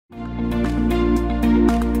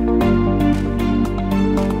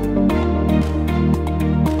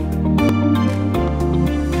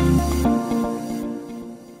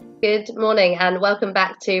Good morning and welcome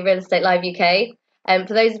back to Real Estate Live UK.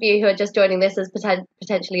 For those of you who are just joining this as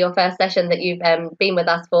potentially your first session that you've been with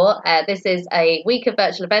us for, this is a week of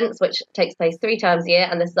virtual events which takes place 3 times a year,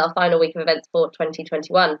 and this is our final week of events for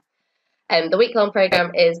 2021. The week-long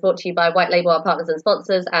programme is brought to you by White Label, our partners and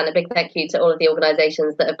sponsors, and a big thank you to all of the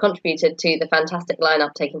organisations that have contributed to the fantastic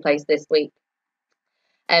lineup taking place this week.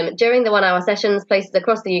 During the 1-hour sessions, places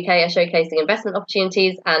across the UK are showcasing investment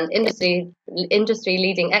opportunities, and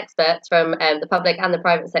industry-leading experts from the public and the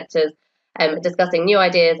private sectors discussing new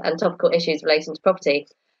ideas and topical issues relating to property.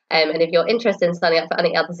 And if you're interested in signing up for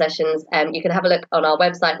any other sessions, you can have a look on our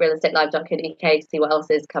website, realestatelive.co.uk, to see what else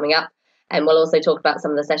is coming up. And we'll also talk about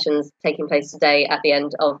some of the sessions taking place today at the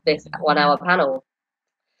end of this 1-hour panel.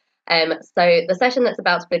 So the session that's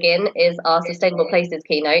about to begin is our Sustainable Places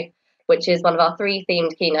Keynote, which is one of our 3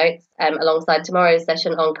 themed keynotes, alongside tomorrow's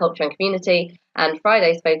session on culture and community and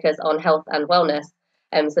Friday's focus on health and wellness.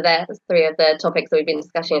 So there's 3 of the topics that we've been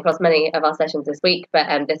discussing across many of our sessions this week,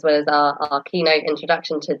 but this one is our keynote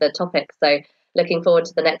introduction to the topic. So looking forward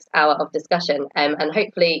to the next hour of discussion, and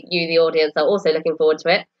hopefully you, the audience, are also looking forward to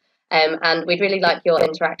it. And we'd really like your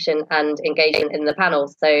interaction and engagement in the panel.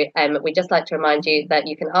 So we'd just like to remind you that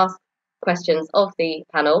you can ask questions of the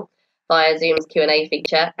panel via Zoom's Q&A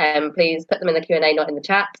feature. Please put them in the Q&A, not in the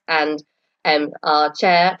chat, and our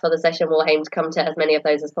chair for the session will aim to come to as many of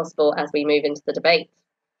those as possible as we move into the debate.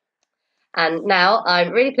 And now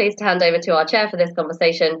I'm really pleased to hand over to our chair for this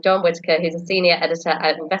conversation, John Whiteaker, who's a senior editor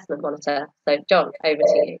at Investment Monitor. So John, over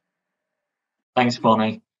to you. Thanks,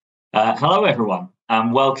 Bonnie. Hello, everyone,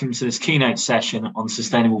 and welcome to this keynote session on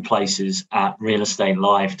sustainable places at Real Estate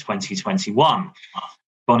Live 2021.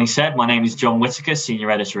 Bonnie said, my name is John Whiteaker,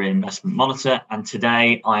 Senior Editor at Investment Monitor, and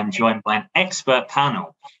today I am joined by an expert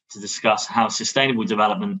panel to discuss how sustainable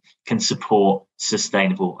development can support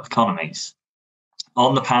sustainable economies.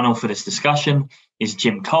 On the panel for this discussion is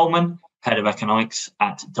Jim Coleman, Head of Economics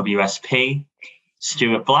at WSP,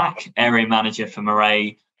 Stuart Black, Area Manager for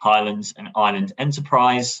Moray, Highlands and Island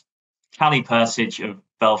Enterprise, Callie Persic of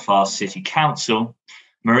Belfast City Council,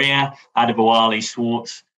 Maria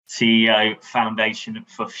Adebowale-Schwarte, CEO, Foundation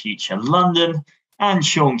for Future London, and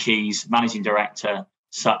Sean Keys, Managing Director,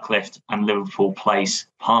 Sutcliffe and Liverpool Place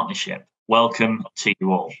Partnership. Welcome to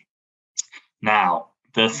you all. Now,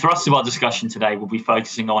 the thrust of our discussion today will be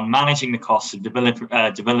focusing on managing the costs of delivering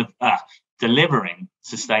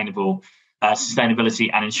sustainability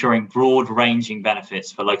and ensuring broad-ranging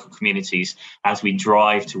benefits for local communities as we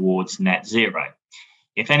drive towards net zero.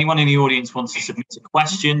 If anyone in the audience wants to submit a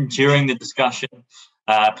question during the discussion,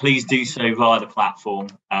 please do so via the platform,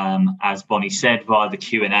 as Bonnie said, via the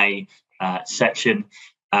Q&A section,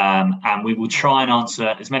 and we will try and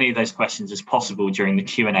answer as many of those questions as possible during the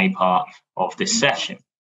Q&A part of this session.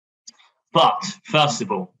 But first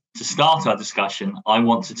of all, to start our discussion, I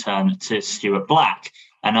want to turn to Stuart Black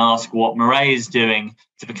and ask what Moray is doing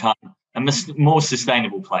to become a more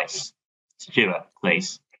sustainable place. Stuart,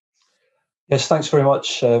 please. Yes, thanks very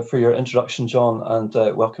much for your introduction, John, and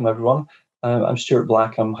welcome everyone. I'm Stuart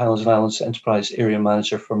Black. I'm Highlands and Islands Enterprise Area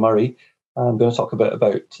Manager for Moray. I'm going to talk a bit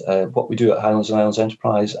about what we do at Highlands and Islands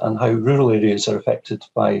Enterprise and how rural areas are affected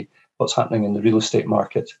by what's happening in the real estate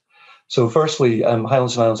market. So firstly,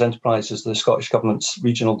 Highlands and Islands Enterprise is the Scottish Government's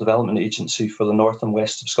regional development agency for the north and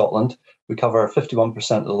west of Scotland. We cover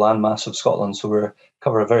 51% of the landmass of Scotland, so we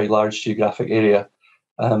cover a very large geographic area.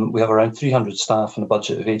 We have around 300 staff and a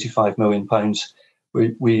budget of £85 million.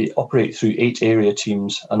 We operate through 8 area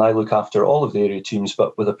teams, and I look after all of the area teams,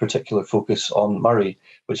 but with a particular focus on Moray,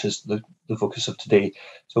 which is the focus of today.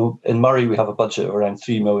 So in Moray, we have a budget of around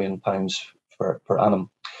 £3 million per annum.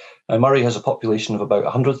 Now, Moray has a population of about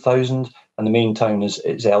 100,000, and the main town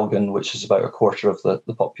is Elgin, which is about a quarter of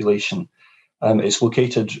the population. It's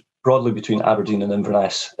located broadly between Aberdeen and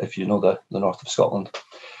Inverness, if you know the north of Scotland.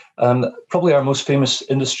 Probably our most famous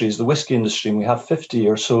industry is the whisky industry, and we have 50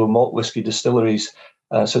 or so malt whisky distilleries.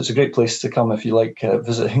 So it's a great place to come if you like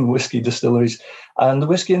visiting whisky distilleries. And the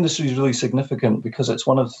whisky industry is really significant because it's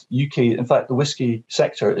one of UK, in fact, the whisky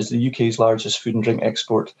sector is the UK's largest food and drink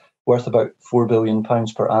export, worth about £4 billion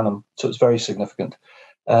per annum. So it's very significant.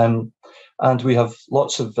 And we have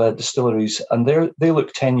lots of distilleries, and they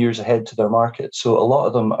look 10 years ahead to their market. So a lot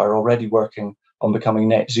of them are already working on becoming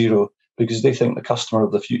net zero, because they think the customer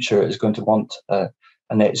of the future is going to want a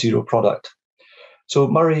net zero product. So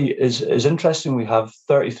Moray is interesting. We have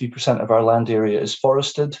 33% of our land area is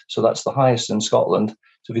forested, so that's the highest in Scotland.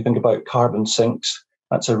 So if you think about carbon sinks,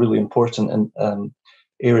 that's a really important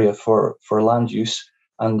area for land use.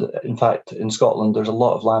 And in fact, in Scotland, there's a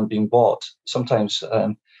lot of land being bought, sometimes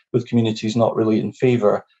with communities not really in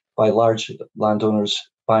favour by large landowners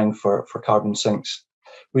buying for carbon sinks.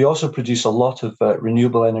 We also produce a lot of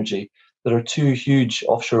renewable energy. There are 2 huge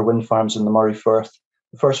offshore wind farms in the Moray Firth.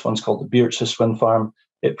 The first one's called the Beatrice Wind Farm.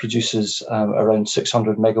 It produces around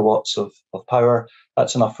 600 megawatts of power.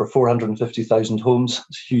 That's enough for 450,000 homes.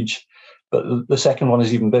 It's huge. But the second one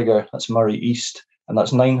is even bigger. That's Moray East, and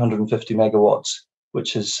that's 950 megawatts,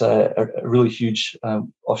 which is a really huge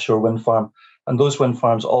offshore wind farm. And those wind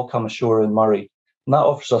farms all come ashore in Moray. And that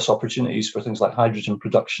offers us opportunities for things like hydrogen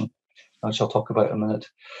production, which I'll talk about in a minute.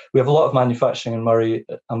 We have a lot of manufacturing in Moray,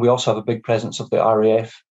 and we also have a big presence of the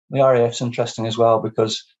RAF. The RAF's interesting as well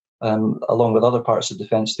because, along with other parts of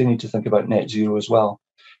defence, they need to think about net zero as well.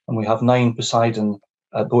 And we have 9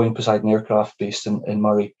 Boeing Poseidon aircraft based in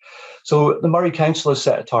Moray. So the Moray Council has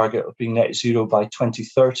set a target of being net zero by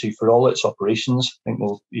 2030 for all its operations. I think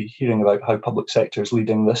we'll be hearing about how public sector is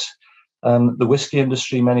leading this. The whisky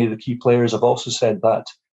industry, many of the key players have also said that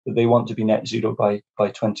they want to be net zero by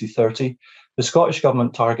 2030. The Scottish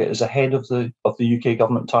Government target is ahead of the UK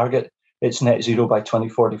Government target. It's net zero by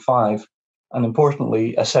 2045. And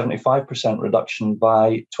importantly, a 75% reduction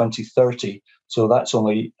by 2030. So that's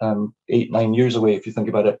only 8-9 years away, if you think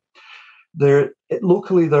about it.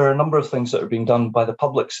 Locally, there are a number of things that are being done by the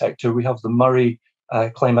public sector. We have the Moray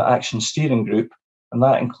Climate Action Steering Group, and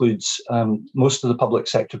that includes most of the public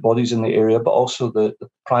sector bodies in the area, but also the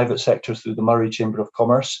private sector through the Moray Chamber of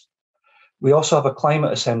Commerce. We also have a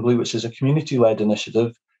climate assembly, which is a community-led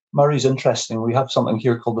initiative. Murray's interesting. We have something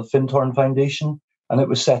here called the Findhorn Foundation, and it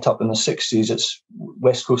was set up in the 60s. It's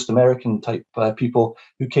West Coast American type people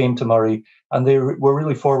who came to Moray, and they were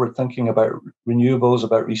really forward thinking about renewables,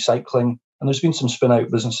 about recycling, and there's been some spin out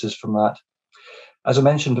businesses from that. As I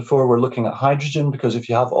mentioned before, we're looking at hydrogen because if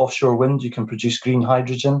you have offshore wind, you can produce green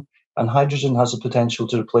hydrogen, and hydrogen has the potential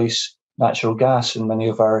to replace natural gas in many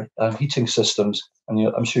of our heating systems,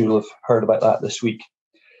 and I'm sure you'll have heard about that this week.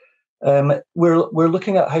 We're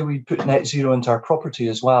looking at how we put net zero into our property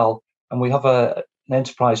as well, and we have an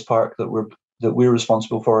enterprise park that we're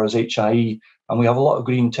responsible for as HIE, and we have a lot of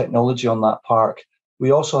green technology on that park.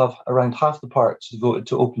 We also have around half the park devoted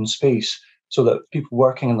to open space, so that people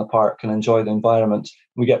working in the park can enjoy the environment.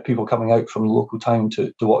 We get people coming out from the local town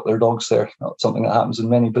to walk their dogs there. That's something that happens in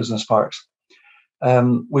many business parks.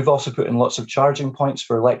 We've also put in lots of charging points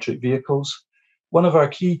for electric vehicles. One of our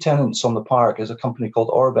key tenants on the park is a company called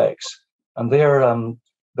Orbex, and they're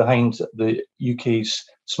behind the UK's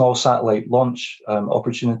small satellite launch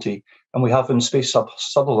opportunity. And we have in Space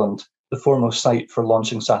Sutherland the foremost site for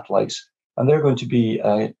launching satellites. And they're going to be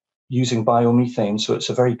using biomethane, so it's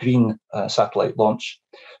a very green satellite launch.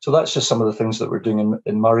 So that's just some of the things that we're doing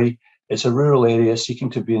in Moray. It's a rural area seeking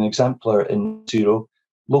to be an exemplar in zero.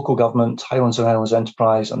 Local government, Highlands and Islands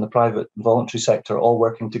Enterprise, and the private and voluntary sector all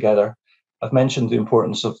working together. I've mentioned the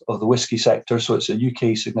importance of the whisky sector, so it's a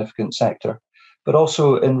UK significant sector. But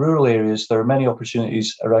also in rural areas, there are many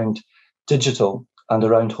opportunities around digital and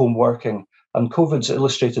around home working. And COVID's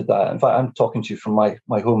illustrated that. In fact, I'm talking to you from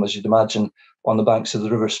my home, as you'd imagine, on the banks of the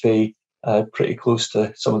River Spey, pretty close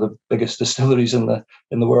to some of the biggest distilleries in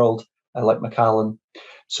the world, like Macallan.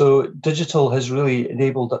 So digital has really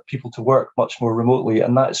enabled people to work much more remotely,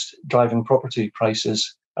 and that's driving property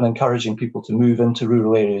prices and encouraging people to move into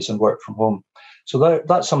rural areas and work from home. So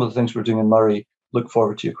that's some of the things we're doing in Moray. Look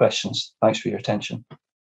forward to your questions. Thanks for your attention.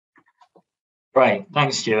 Great,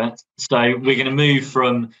 thanks, Stuart. So we're going to move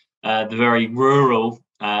from the very rural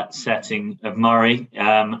setting of Moray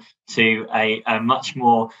to a much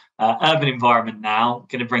more urban environment now.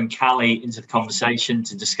 Going to bring Callie into the conversation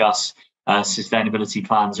to discuss sustainability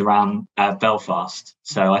plans around Belfast.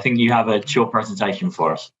 So I think you have a short presentation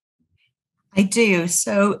for us. I do.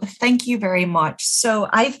 So thank you very much. So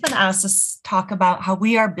I've been asked to talk about how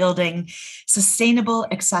we are building sustainable,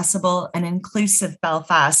 accessible, and inclusive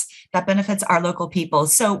Belfast that benefits our local people.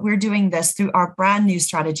 So we're doing this through our brand new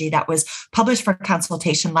strategy that was published for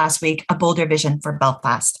consultation last week, A Bolder Vision for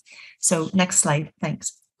Belfast. So next slide,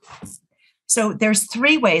 thanks. So there's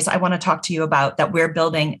 3 ways I want to talk to you about that we're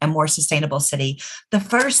building a more sustainable city. The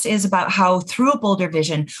first is about how through a bolder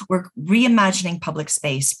vision, we're reimagining public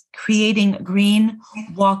space, creating green,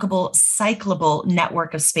 walkable, cyclable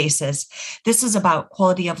network of spaces. This is about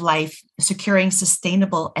quality of life, securing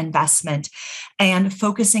sustainable investment, and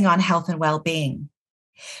focusing on health and well-being.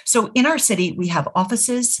 So in our city, we have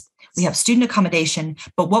offices, we have student accommodation,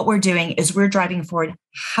 but what we're doing is we're driving forward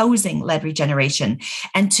housing-led regeneration.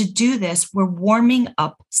 And to do this, we're warming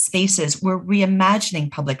up spaces. We're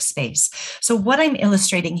reimagining public space. So what I'm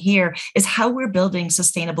illustrating here is how we're building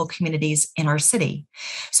sustainable communities in our city.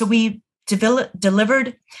 So we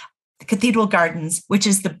delivered Cathedral Gardens, which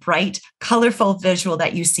is the bright, colorful visual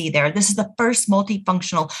that you see there. This is the first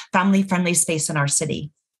multifunctional, family-friendly space in our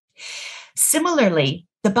city. Similarly,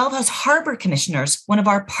 the Belfast Harbour Commissioners, one of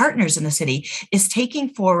our partners in the city, is taking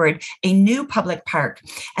forward a new public park.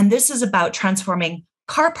 And this is about transforming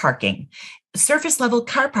car parking, surface level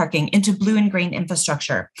car parking, into blue and green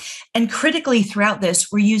infrastructure. And critically throughout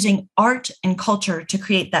this, we're using art and culture to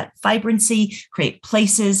create that vibrancy, create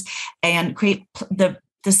places, and create the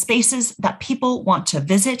spaces that people want to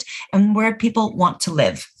visit and where people want to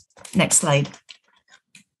live. Next slide.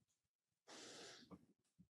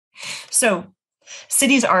 So,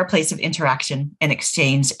 cities are a place of interaction and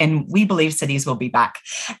exchange, and we believe cities will be back.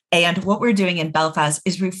 And what we're doing in Belfast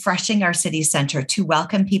is refreshing our city centre to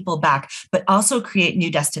welcome people back, but also create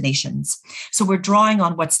new destinations. So we're drawing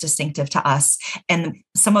on what's distinctive to us. And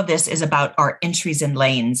some of this is about our entries and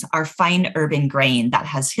lanes, our fine urban grain that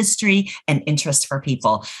has history and interest for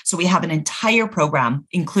people. So we have an entire program,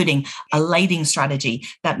 including a lighting strategy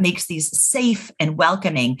that makes these safe and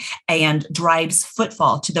welcoming and drives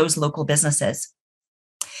footfall to those local businesses.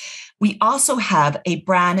 We also have a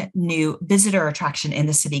brand new visitor attraction in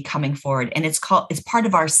the city coming forward, and it's part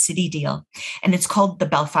of our city deal, and it's called the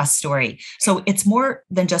Belfast Story. So it's more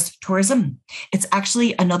than just tourism. It's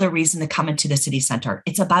actually another reason to come into the city centre.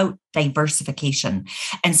 It's about diversification.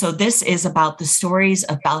 And so this is about the stories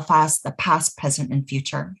of Belfast, the past, present, and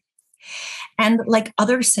future. And like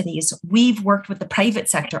other cities, we've worked with the private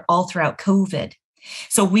sector all throughout COVID.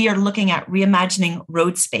 So we are looking at reimagining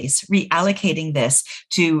road space, reallocating this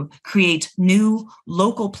to create new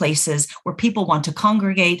local places where people want to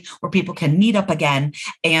congregate, where people can meet up again,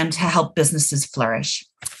 and to help businesses flourish.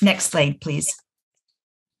 Next slide, please.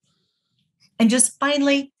 And just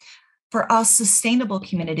finally, for us, sustainable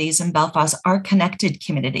communities in Belfast are connected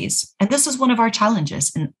communities. And this is one of our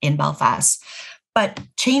challenges in Belfast. But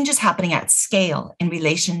change is happening at scale in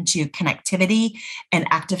relation to connectivity and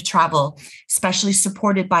active travel, especially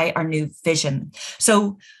supported by our new vision.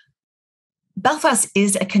 So Belfast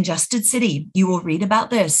is a congested city. You will read about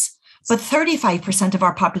this, but 35% of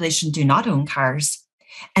our population do not own cars.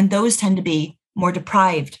 And those tend to be more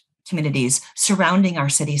deprived communities surrounding our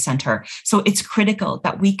city centre. So it's critical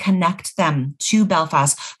that we connect them to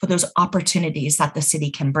Belfast for those opportunities that the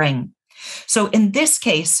city can bring. So in this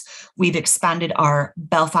case, we've expanded our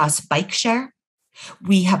Belfast bike share.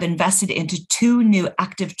 We have invested into 2 new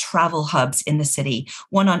active travel hubs in the city,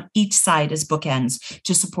 one on each side as bookends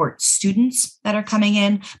to support students that are coming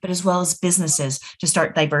in, but as well as businesses to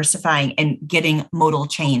start diversifying and getting modal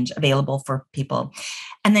change available for people.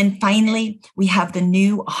 And then finally, we have the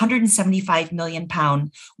new £175 million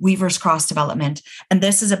Weavers Cross development. And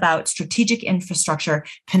this is about strategic infrastructure,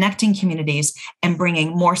 connecting communities, and bringing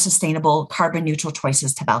more sustainable carbon neutral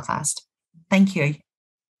choices to Belfast. Thank you.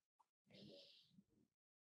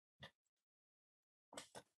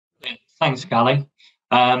 Thanks, Callie.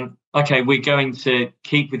 Okay, we're going to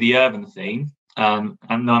keep with the urban theme, and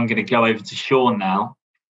I'm going to go over to Sean now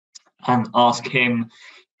and ask him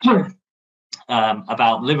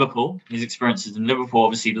about Liverpool, his experiences in Liverpool.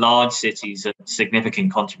 Obviously, large cities are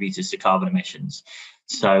significant contributors to carbon emissions.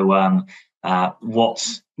 So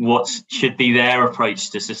what should be their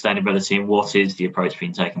approach to sustainability, and what is the approach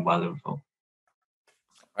being taken by Liverpool?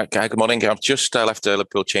 Okay, good morning. I've just left the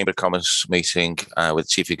Liverpool Chamber of Commerce meeting with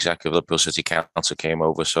Chief Executive of Liverpool City Council came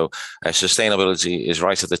over. So sustainability is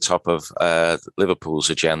right at the top of Liverpool's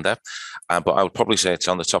agenda, but I would probably say it's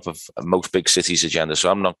on the top of most big cities' agenda. So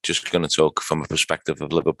I'm not just going to talk from a perspective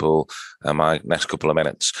of Liverpool my next couple of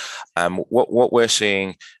minutes. What we're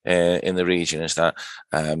seeing in the region is that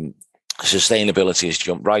sustainability has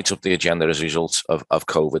jumped right up the agenda as a result of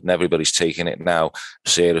COVID, and everybody's taking it now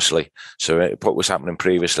seriously. So what was happening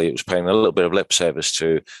previously, it was paying a little bit of lip service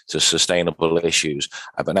to sustainable issues,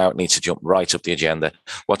 but now it needs to jump right up the agenda.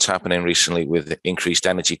 What's happening recently with increased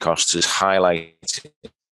energy costs is highlighting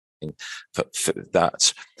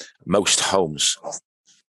that most homes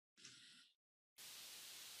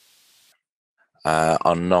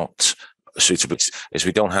are not suitable. Is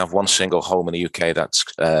we don't have one single home in the UK that's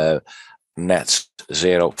net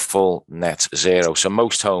zero, full net zero. So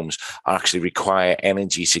most homes actually require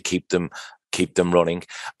energy to keep them running.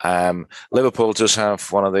 Liverpool does have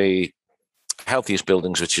one of the healthiest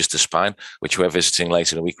buildings, which is the Spine, which we're visiting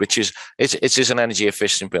later in the week, which is it is an energy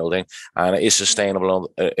efficient building, and it is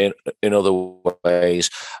sustainable in other ways.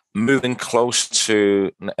 moving close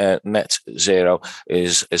to net zero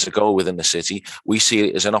is a goal within the city. We see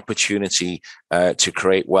it as an opportunity to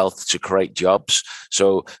create wealth, to create jobs.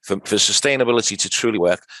 So for sustainability to truly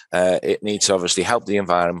work, it needs to obviously help the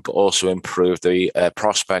environment, but also improve the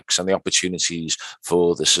prospects and the opportunities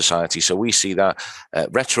for the society. So we see that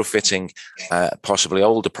retrofitting possibly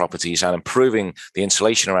older properties and improving the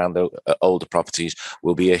insulation around the older properties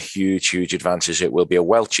will be a huge, huge advantage. It will be a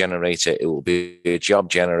wealth generator. It will be a job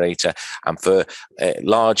generator. And for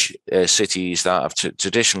large cities that have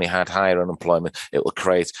traditionally had higher unemployment, it will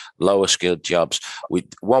create lower skilled jobs. With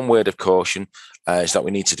one word of caution is that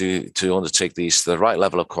we need to undertake these to the right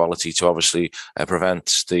level of quality to obviously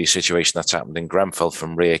prevent the situation that's happened in Grenfell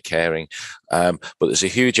from reoccurring. But there's a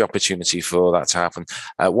huge opportunity for that to happen.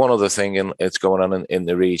 One other thing that's going on in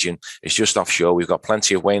the region is just offshore. We've got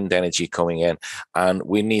plenty of wind energy coming in, and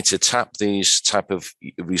we need to tap these type of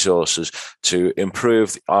resources to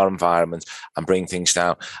improve our environment and bring things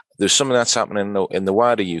down. There's something that's happening in the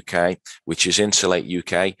wider UK, which is Insulate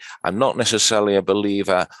UK. I'm not necessarily a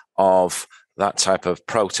believer of that type of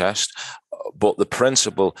protest, but the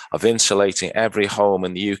principle of insulating every home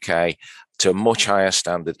in the UK to a much higher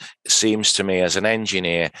standard seems to me, as an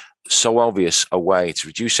engineer, so obvious a way to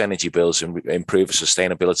reduce energy bills and improve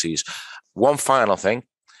sustainability. One final thing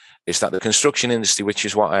is that the construction industry, which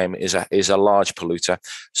is what I am, is a large polluter.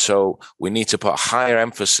 So we need to put higher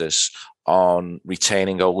emphasis on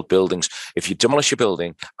retaining old buildings. If you demolish a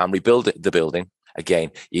building and rebuild the building,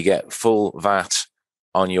 again, you get full VAT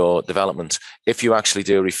on your development. If you actually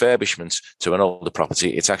do a refurbishment to an older property,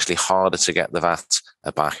 it's actually harder to get the VAT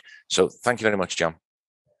back. So thank you very much, John.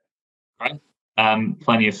 Great.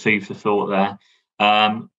 Plenty of food for thought there.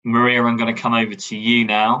 Maria, I'm going to come over to you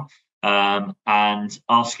now and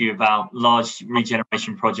ask you about large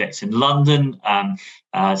regeneration projects in London,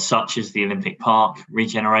 such as the Olympic Park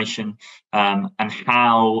regeneration, and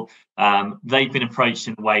how they've been approached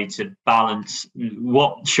in a way to balance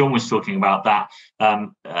what Sean was talking about, that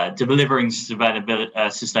delivering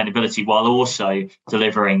sustainability while also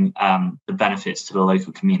delivering the benefits to the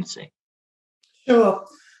local community. Sure.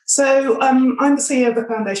 So I'm the CEO of the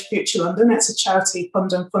Foundation Future London. It's a charity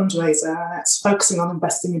fund and fundraiser, and it's focusing on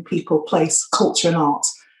investing in people, place, culture and art,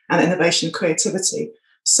 and innovation and creativity.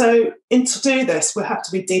 So to do this, we have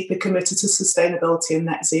to be deeply committed to sustainability and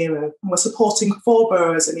net zero. And we're supporting 4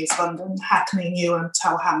 boroughs in East London: Hackney, Newham,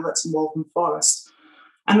 Tower Hamlets and Waltham Forest.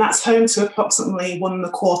 And that's home to approximately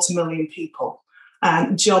 1.25 million people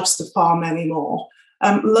and jobs to far many more.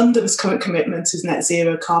 London's current commitment is net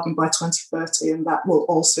zero carbon by 2030, and that will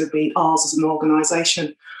also be ours as an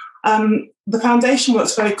organisation. The foundation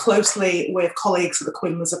works very closely with colleagues at the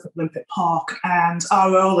Queen Elizabeth Olympic Park, and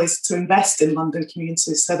our role is to invest in London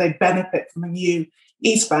communities so they benefit from a new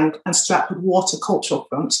East Bank and Stratford Water Cultural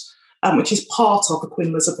Front, which is part of the Queen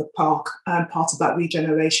Elizabeth Park and part of that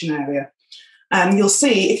regeneration area. And you'll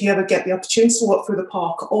see, if you ever get the opportunity to walk through the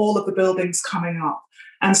park, all of the buildings coming up.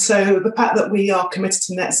 And so the fact that we are committed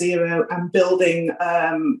to net zero and building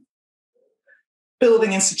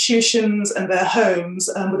institutions and their homes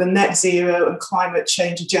with a net zero and climate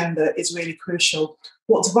change agenda is really crucial.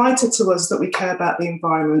 What's vital to us is that we care about the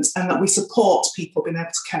environment and that we support people being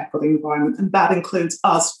able to care for the environment. And that includes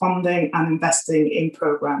us funding and investing in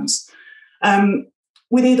programmes.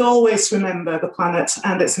 We need always to remember the planet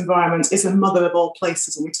and its environment is a mother of all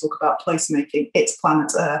places when we talk about placemaking. It's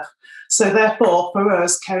planet Earth. So therefore, for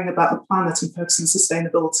us, caring about the planet and focusing on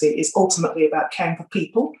sustainability is ultimately about caring for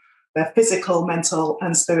people, their physical, mental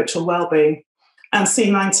and spiritual well-being. And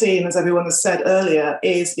C19, as everyone has said earlier,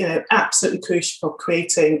 is absolutely crucial for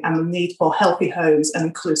creating and the need for healthy homes and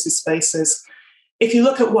inclusive spaces. If you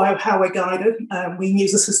look at how we're guided, we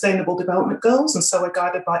use the Sustainable Development Goals, and so we're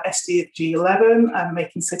guided by SDG 11,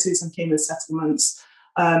 making cities and human settlements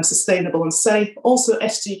sustainable and safe. Also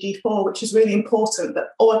SDG 4, which is really important, that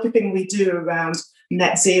everything we do around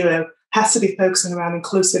net zero has to be focusing around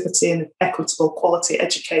inclusivity and equitable quality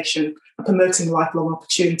education and promoting lifelong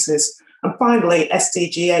opportunities. And finally,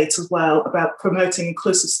 SDG 8 as well, about promoting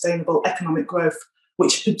inclusive, sustainable economic growth,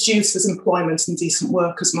 which produces employment and decent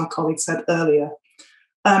work, as my colleague said earlier.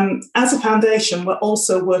 As a foundation, we're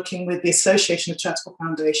also working with the Association of Charitable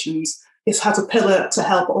Foundations. It has a pillar to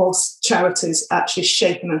help all charities actually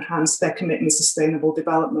shape and enhance their commitment to sustainable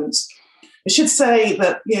development. I should say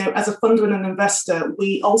that, as a funder and an investor,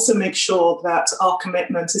 we also make sure that our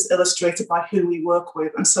commitment is illustrated by who we work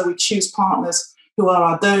with. And so we choose partners who are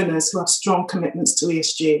our donors, who have strong commitments to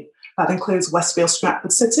ESG. That includes Westfield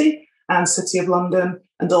Stratford City and City of London,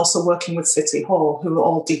 and also working with City Hall, who are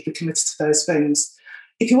all deeply committed to those things.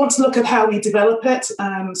 If you want to look at how we develop it,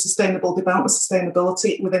 sustainable development,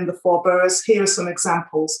 sustainability within the 4 boroughs, here are some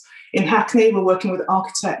examples. In Hackney, we're working with an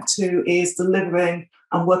architect who is delivering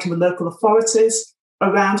and working with local authorities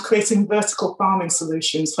around creating vertical farming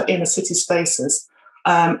solutions for inner city spaces.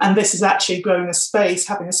 And this is actually growing a space,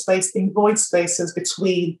 having a space in void spaces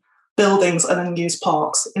between buildings and unused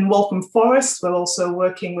parks. In Waltham Forest, we're also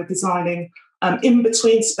working with designing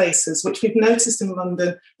in-between spaces, which we've noticed in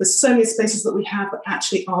London. There's so many spaces that we have that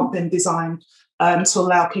actually aren't been designed to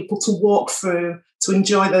allow people to walk through, to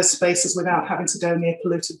enjoy those spaces without having to go near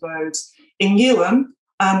polluted roads. In Newham,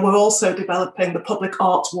 we're also developing the public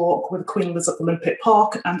art walk with Queen Elizabeth Olympic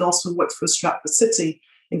Park, and also work through Stratford City.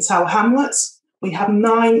 In Tower Hamlets, we have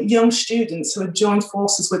 9 young students who have joined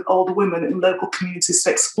forces with older women in local communities to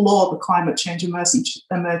explore the climate change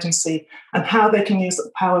emergency and how they can use the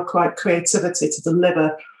power of creativity to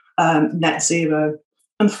deliver net zero.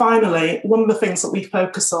 And finally, one of the things that we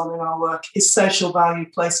focus on in our work is social value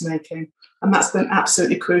placemaking, and that's been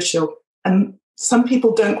absolutely crucial. And some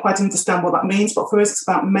people don't quite understand what that means, but for us, it's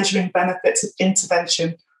about measuring benefits of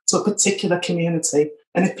intervention to a particular community.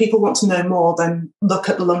 And if people want to know more, then look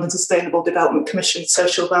at the London Sustainable Development Commission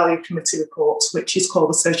Social Value Committee report, which is called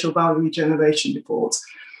the Social Value Regeneration Report.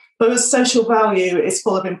 But as social value is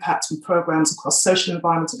full of impact and programmes across social,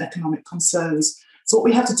 environment and economic concerns. So what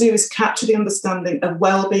we have to do is capture the understanding of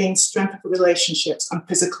well-being, strength of relationships and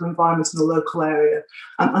physical environment in the local area,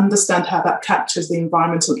 and understand how that captures the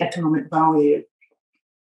environmental and economic value.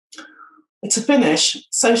 To finish,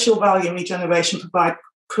 social value and regeneration provide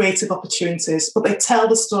creative opportunities, but they tell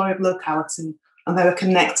the story of locality, and they're a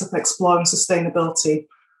connector for exploring sustainability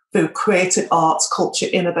through creative arts, culture,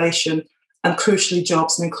 innovation, and crucially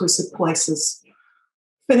jobs and inclusive places.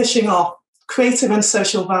 Finishing off, creative and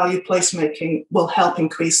social value placemaking will help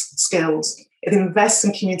increase skills. It invests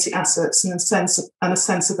in community assets and a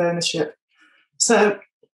sense of ownership. So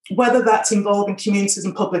whether that's involving communities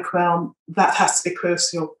and public realm, that has to be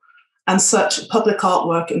crucial. And such public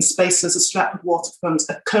artwork in spaces as Stratford Waterfront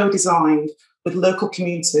are co-designed with local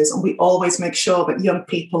communities, and we always make sure that young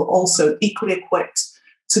people also equally equipped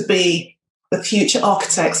to be the future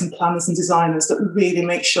architects and planners and designers that really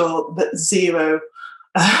make sure that zero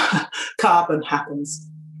carbon happens.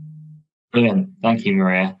 Brilliant. Thank you,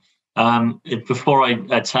 Maria. Before I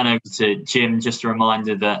turn over to Jim, just a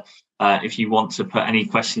reminder that if you want to put any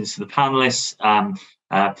questions to the panelists,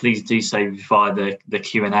 please do so via the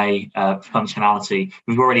Q&A functionality.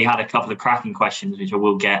 We've already had a couple of cracking questions, which I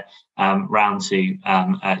will get round to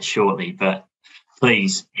shortly. But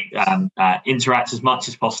please interact as much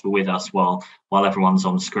as possible with us while everyone's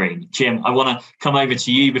on screen. Jim, I want to come over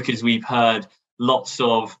to you because we've heard lots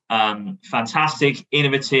of fantastic,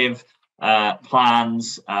 innovative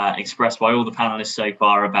plans expressed by all the panelists so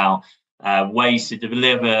far about ways to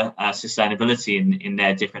deliver sustainability in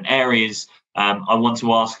their different areas. I want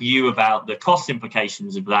to ask you about the cost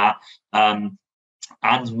implications of that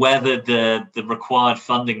and whether the required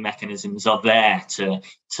funding mechanisms are there to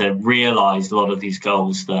realise a lot of these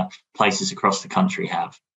goals that places across the country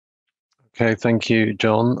have. Okay, thank you,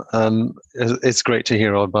 John. It's great to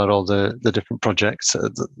hear about all the different projects.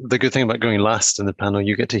 The good thing about going last in the panel,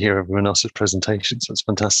 you get to hear everyone else's presentation, so it's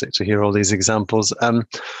fantastic to hear all these examples.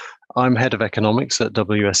 I'm head of economics at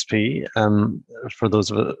WSP. For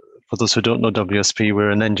those who don't know WSP,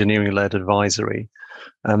 we're an engineering-led advisory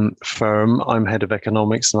firm. I'm head of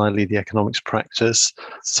economics and I lead the economics practice.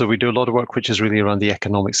 So we do a lot of work which is really around the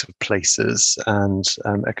economics of places and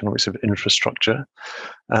economics of infrastructure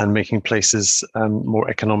and making places more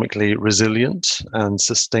economically resilient and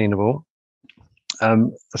sustainable.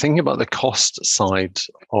 Thinking about the cost side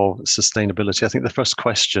of sustainability, I think the first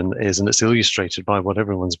question is, and it's illustrated by what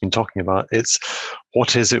everyone's been talking about, it's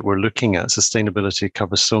what is it we're looking at? Sustainability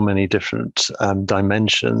covers so many different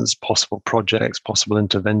dimensions, possible projects, possible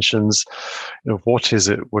interventions. What is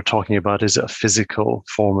it we're talking about? Is it a physical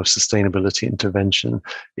form of sustainability intervention?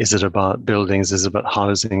 Is it about buildings? Is it about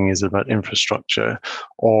housing? Is it about infrastructure?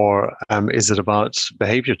 Or is it about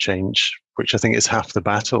behavior change, which I think is half the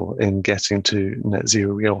battle in getting to net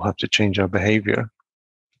zero? We all have to change our behavior.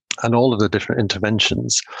 And all of the different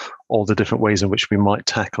interventions, all the different ways in which we might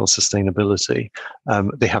tackle sustainability,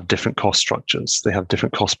 they have different cost structures. They have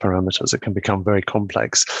different cost parameters. It can become very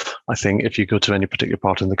complex. I think if you go to any particular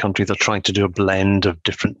part in the country, they're trying to do a blend of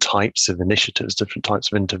different types of initiatives, different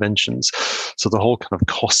types of interventions. So the whole kind of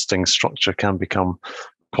costing structure can become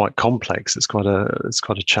quite complex. It's quite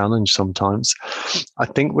a challenge sometimes. I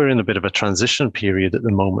think we're in a bit of a transition period at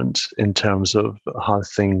the moment in terms of how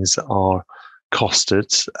things are costed.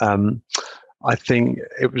 I think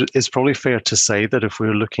it's probably fair to say that if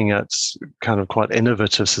we're looking at kind of quite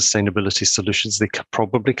innovative sustainability solutions, they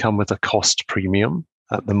probably come with a cost premium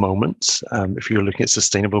at the moment. If you're looking at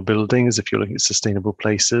sustainable buildings, if you're looking at sustainable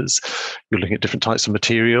places, you're looking at different types of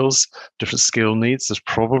materials, different skill needs, there's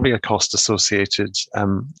probably a cost associated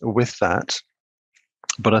with that.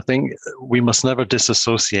 But I think we must never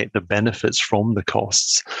disassociate the benefits from the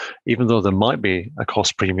costs. Even though there might be a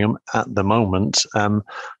cost premium at the moment,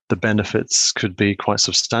 the benefits could be quite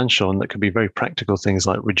substantial, and that could be very practical things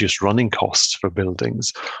like reduced running costs for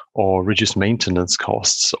buildings or reduced maintenance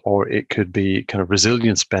costs, or it could be kind of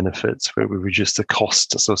resilience benefits where we reduce the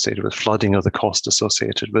cost associated with flooding or the cost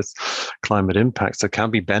associated with climate impacts. There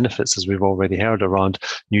can be benefits, as we've already heard, around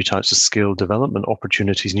new types of skill development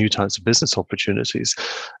opportunities, new types of business opportunities,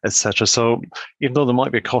 etc. So even though there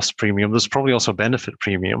might be a cost premium, there's probably also a benefit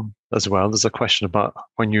premium as well. There's a question about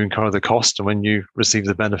when you incur the cost and when you receive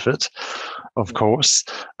the benefit, of course.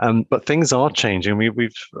 But things are changing.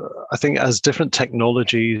 I think as different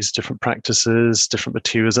technologies, different practices, different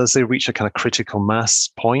materials, as they reach a kind of critical mass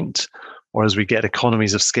point, or as we get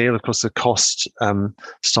economies of scale, of course, the cost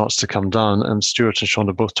starts to come down. And Stuart and Sean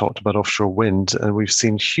have both talked about offshore wind, and we've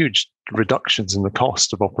seen huge reductions in the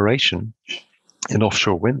cost of operation in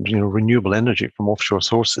offshore wind. Renewable energy from offshore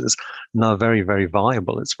sources now very, very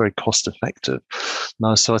viable. It's very cost effective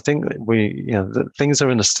now. So I think things are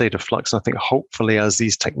in a state of flux. And I think hopefully as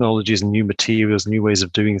these technologies and new materials, new ways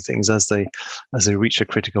of doing things, as they reach a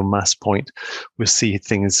critical mass point, we'll see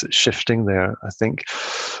things shifting there, I think.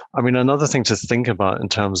 I mean, another thing to think about in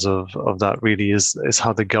terms of that really is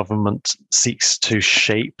how the government seeks to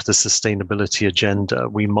shape the sustainability agenda.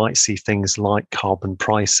 We might see things like carbon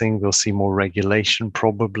pricing. We'll see more regulation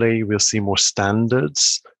probably. We'll see more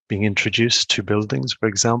standards being introduced to buildings, for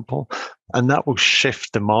example. And that will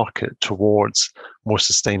shift the market towards more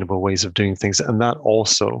sustainable ways of doing things. And that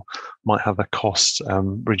also might have a cost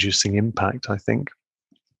reducing impact, I think.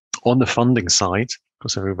 On the funding side,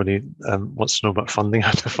 because everybody wants to know about funding,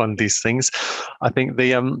 how to fund these things. I think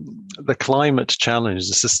the climate challenge,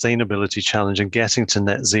 the sustainability challenge, and getting to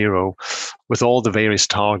net zero with all the various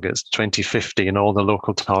targets, 2050 and all the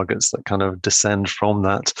local targets that kind of descend from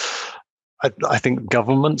that. I think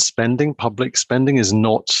government spending, public spending is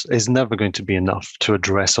never going to be enough to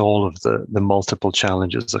address all of the multiple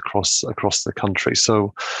challenges across the country.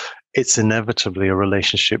 So it's inevitably a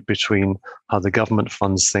relationship between how the government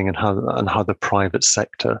funds things and how the private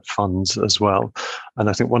sector funds as well. And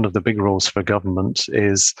I think one of the big roles for government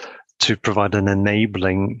is to provide an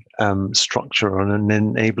enabling structure or an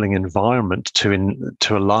enabling environment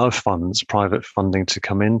to allow private funding to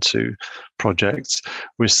come into projects.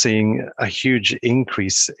 We're seeing a huge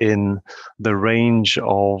increase in the range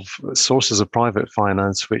of sources of private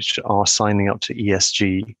finance which are signing up to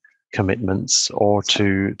ESG commitments or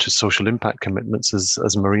to social impact commitments,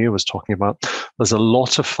 as Maria was talking about. There's a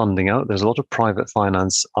lot of funding out. There's a lot of private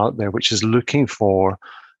finance out there which is looking for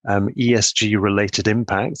ESG related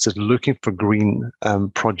impacts, is looking for green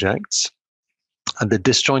projects. And the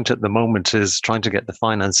disjoint at the moment is trying to get the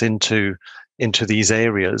finance into these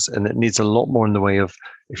areas, and it needs a lot more in the way of,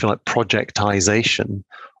 if you like, projectization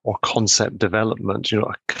or concept development,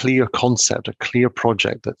 a clear concept, a clear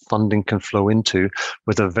project that funding can flow into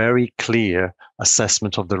with a very clear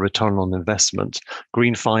assessment of the return on investment.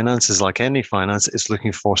 Green finance is like any finance, it's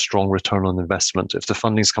looking for strong return on investment. If the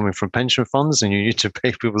funding is coming from pension funds and you need to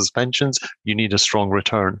pay people's pensions, you need a strong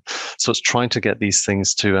return. So it's trying to get these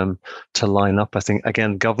things to line up. I think,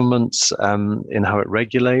 again, governments in how it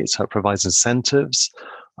regulates, how it provides incentives,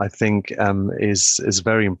 I think is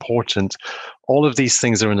very important. All of these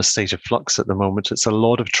things are in a state of flux at the moment. It's a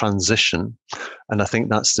lot of transition. And I think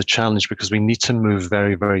that's the challenge, because we need to move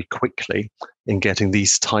very, very quickly in getting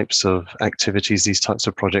these types of activities, these types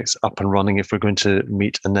of projects up and running if we're going to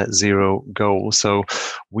meet a net zero goal. So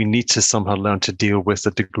we need to somehow learn to deal with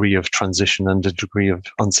a degree of transition and a degree of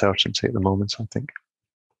uncertainty at the moment, I think.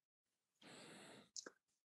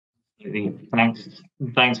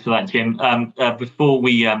 Thanks for that, Jim. Before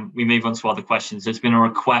we move on to other questions, there's been a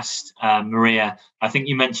request, Maria. I think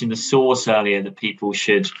you mentioned the source earlier that people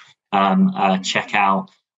should check out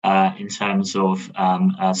in terms of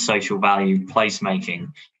social value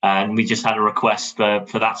placemaking, and we just had a request for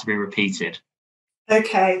that to be repeated.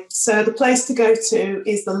 Okay, so the place to go to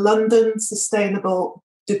is the London Sustainable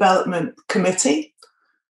Development Committee,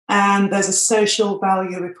 and there's a social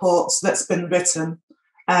value report that's been written.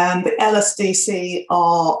 And the LSDC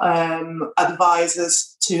are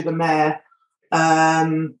advisors to the mayor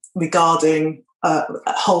regarding a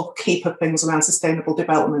whole heap of things around sustainable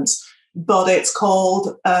development. But it's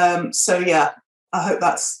called, I hope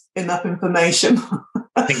that's enough information.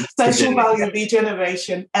 I think Social value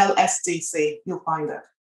regeneration, LSDC, you'll find it.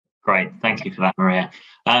 Great, thank you for that, Maria.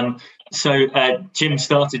 So Jim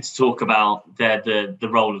started to talk about the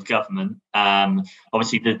role of government.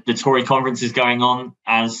 Obviously, the Tory conference is going on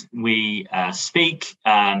as we speak.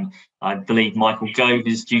 I believe Michael Gove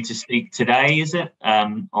is due to speak today, is it,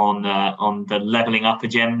 on the levelling up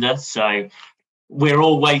agenda? So we're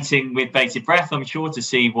all waiting with bated breath, I'm sure, to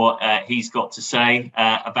see what he's got to say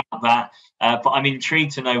about that. But I'm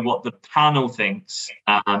intrigued to know what the panel thinks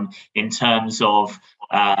in terms of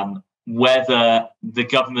whether what the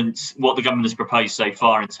government has proposed so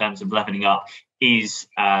far in terms of levelling up is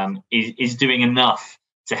doing enough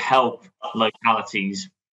to help localities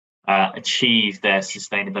achieve their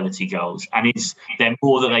sustainability goals, and is there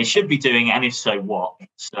more that they should be doing, and if so, what?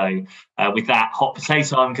 So with that hot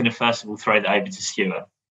potato, I'm going to first of all throw that over to Stuart.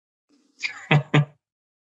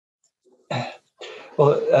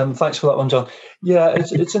 Well, thanks for that one, John. Yeah,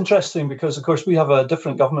 it's interesting because, of course, we have a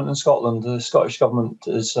different government in Scotland. The Scottish government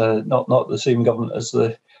is not the same government as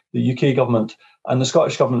the UK government, and the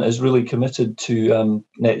Scottish government is really committed to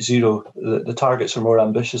net zero. The targets are more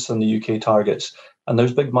ambitious than the UK targets, and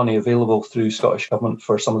there's big money available through Scottish government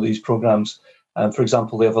for some of these programmes. For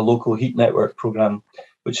example, they have a local heat network programme,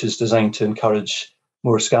 which is designed to encourage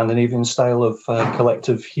more Scandinavian style of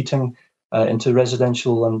collective heating into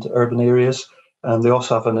residential and urban areas. And they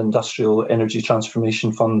also have an industrial energy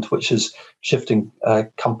transformation fund, which is shifting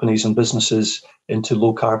companies and businesses into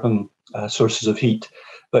low carbon sources of heat.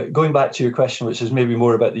 But going back to your question, which is maybe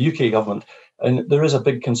more about the UK government, and there is a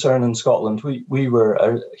big concern in Scotland. We were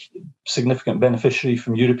a significant beneficiary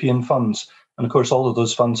from European funds. And of course, all of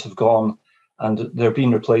those funds have gone and they're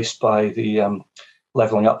being replaced by the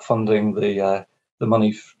levelling up funding, the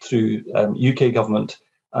money through UK government.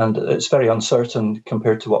 And it's very uncertain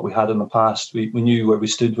compared to what we had in the past. We knew where we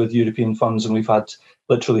stood with European funds, and we've had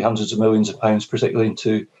literally hundreds of millions of pounds, particularly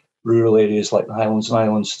into rural areas like the Highlands and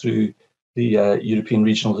Islands through the European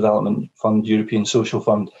Regional Development Fund, European Social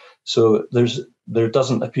Fund. So there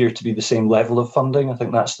doesn't appear to be the same level of funding. I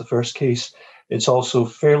think that's the first case. It's also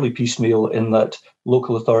fairly piecemeal in that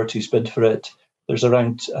local authorities bid for it. There's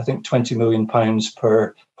around, I think, £20 million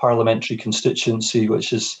per parliamentary constituency,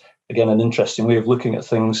 which is, again, an interesting way of looking at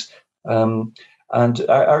things. And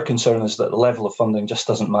our concern is that the level of funding just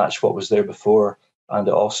doesn't match what was there before. And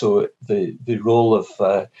also the role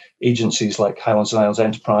of agencies like Highlands and Islands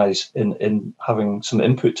Enterprise in having some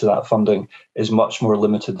input to that funding is much more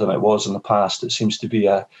limited than it was in the past. It seems to be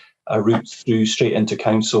a route through straight into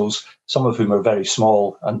councils, some of whom are very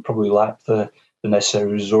small and probably lack the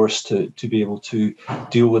necessary resource to be able to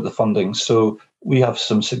deal with the funding. So we have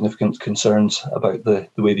some significant concerns about the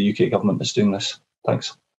way the UK government is doing this.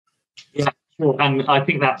 Thanks. Yeah, sure. And I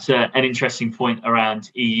think that's an interesting point around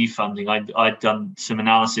EU funding. I'd done some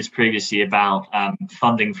analysis previously about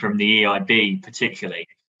funding from the EIB, particularly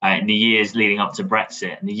in the years leading up to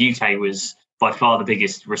Brexit. And the UK was by far the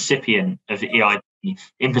biggest recipient of the EIB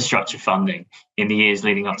infrastructure funding in the years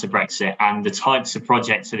leading up to Brexit. And the types of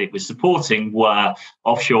projects that it was supporting were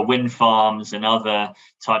offshore wind farms and other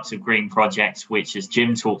types of green projects, which, as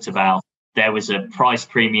Jim talked about, there was a price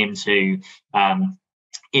premium to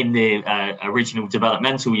in the original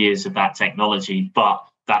developmental years of that technology, but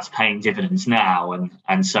that's paying dividends now.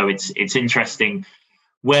 And so it's interesting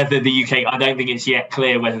whether the UK, I don't think it's yet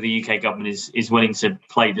clear whether the UK government is willing to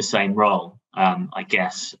play the same role, I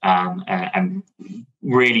guess, and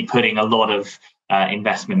really putting a lot of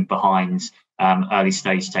investment behind early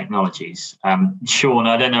stage technologies. Sean,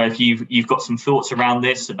 I don't know if you've got some thoughts around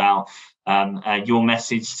this about your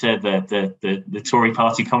message to the Tory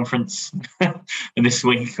party conference this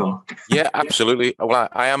week, or? Yeah, absolutely. Well,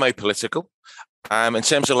 I am apolitical. In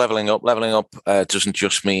terms of levelling up doesn't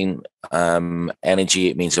just mean energy.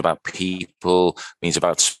 It means about people, means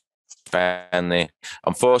about spending.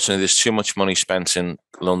 Unfortunately, there's too much money spent in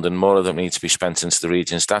London, more of them needs to be spent into the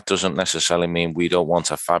regions. That doesn't necessarily mean we don't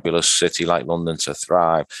want a fabulous city like London to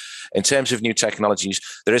thrive. In terms of new technologies,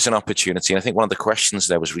 there is an opportunity. And I think one of the questions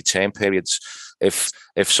there was return periods. If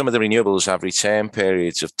some of the renewables have return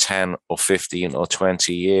periods of 10 or 15 or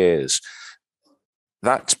 20 years,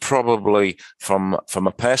 that's probably, from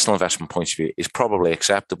a personal investment point of view, is probably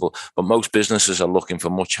acceptable. But most businesses are looking for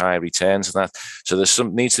much higher returns than that. So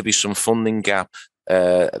needs to be some funding gap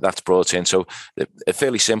that's brought in. So a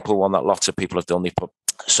fairly simple one that lots of people have done, they put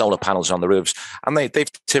solar panels on the roofs, and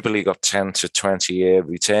they've typically got 10 to 20 year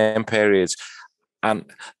return periods. And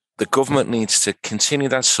the government needs to continue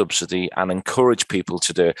that subsidy and encourage people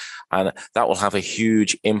to do it. And that will have a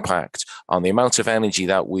huge impact on the amount of energy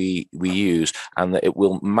that we use, and that it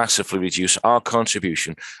will massively reduce our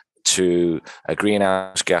contribution to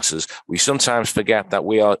greenhouse gases. We sometimes forget that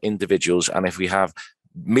we are individuals, and if we have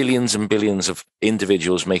millions and billions of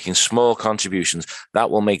individuals making small contributions,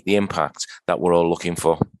 that will make the impact that we're all looking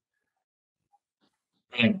for.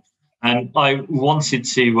 Brilliant. And I wanted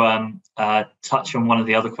to touch on one of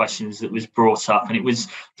the other questions that was brought up, and it was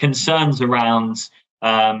concerns around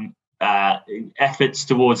efforts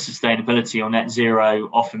towards sustainability or net zero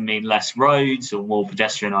often mean less roads or more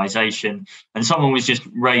pedestrianisation. And someone was just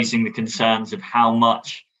raising the concerns of how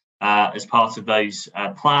much, as part of those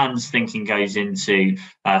plans, thinking goes into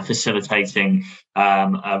facilitating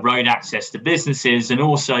road access to businesses, and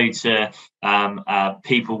also to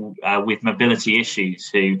people with mobility issues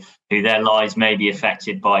who their lives may be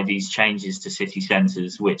affected by these changes to city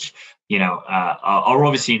centres, which are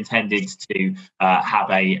obviously intended to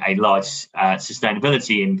have a large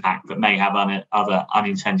sustainability impact, but may have other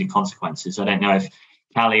unintended consequences. I don't know if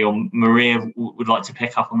Callie or Maria would like to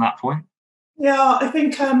pick up on that point. Yeah, I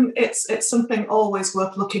think it's something always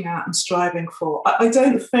worth looking at and striving for. I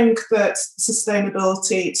don't think that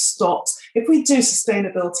sustainability stops. If we do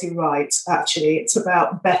sustainability right, actually, it's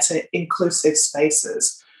about better inclusive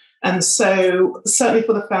spaces. And so certainly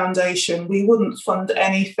for the foundation, we wouldn't fund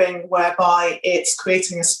anything whereby it's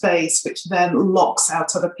creating a space which then locks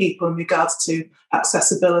out other people in regards to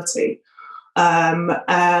accessibility.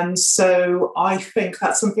 And so I think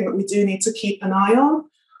that's something that we do need to keep an eye on.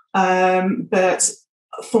 But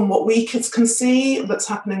from what we can see that's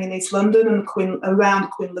happening in East London and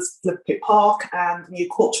around Queen Elizabeth Park and the new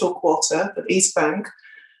cultural quarter at East Bank,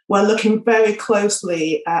 we're looking very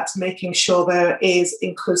closely at making sure there is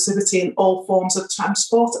inclusivity in all forms of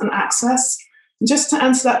transport and access. And just to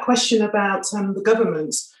answer that question about the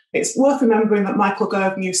government, it's worth remembering that Michael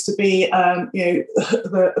Gove used to be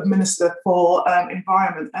the Minister for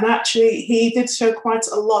Environment, and actually he did show quite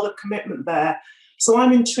a lot of commitment there. So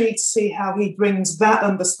I'm intrigued to see how he brings that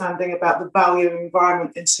understanding about the value of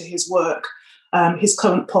environment into his work, his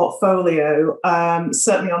current portfolio,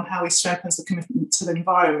 certainly on how he strengthens the commitment to the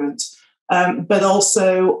environment, but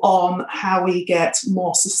also on how we get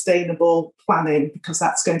more sustainable planning, because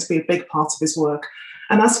that's going to be a big part of his work.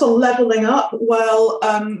 And as for levelling up, well,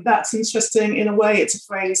 that's interesting. In a way, it's a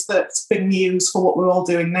phrase that's been used for what we're all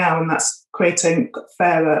doing now, and that's creating a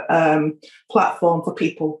fairer platform for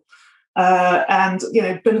people. And,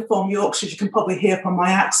 being from Yorkshire, you can probably hear from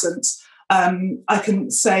my accent, I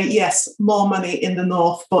can say, yes, more money in the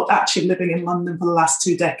north, but actually living in London for the last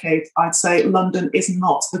 2 decades, I'd say London is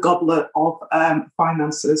not the goblet of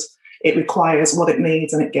finances. It requires what it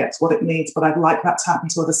needs and it gets what it needs, but I'd like that to happen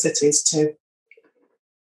to other cities too.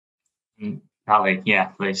 Callie, yeah,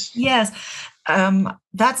 please. Yes.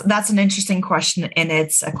 That's an interesting question, and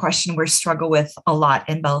it's a question we struggle with a lot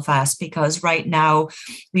in Belfast, because right now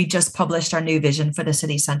we just published our new vision for the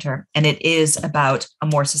city centre, and it is about a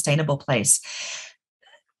more sustainable place.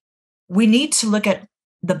 We need to look at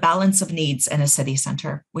the balance of needs in a city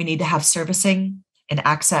centre. We need to have servicing and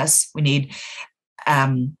access. We need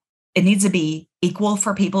it needs to be equal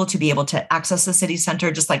for people to be able to access the city centre.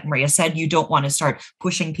 Just like Maria said, you don't want to start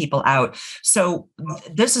pushing people out. So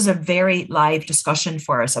this is a very live discussion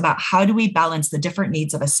for us about how do we balance the different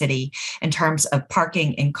needs of a city in terms of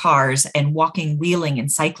parking and cars and walking, wheeling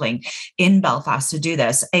and cycling in Belfast to do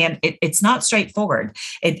this. And it's not straightforward.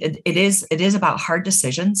 It is about hard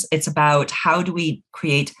decisions. It's about how do we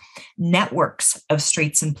create networks of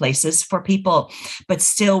streets and places for people, but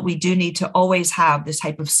still we do need to always have this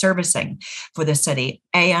type of servicing for the city.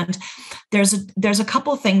 And there's a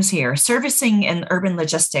couple things here. Servicing and urban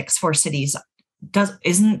logistics for cities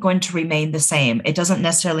isn't going to remain the same. It doesn't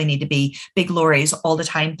necessarily need to be big lorries all the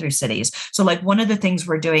time through cities. So like one of the things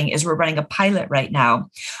we're doing is we're running a pilot right now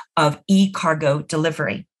of e-cargo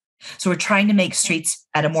delivery. So we're trying to make streets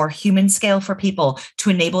at a more human scale for people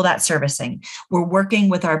to enable that servicing. We're working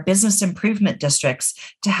with our business improvement districts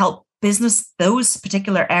to help business those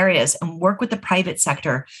particular areas and work with the private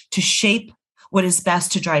sector to shape what is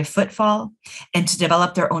best to drive footfall and to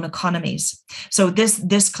develop their own economies. So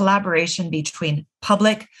this collaboration between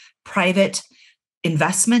public, private,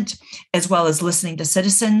 investment, as well as listening to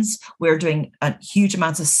citizens. We're doing huge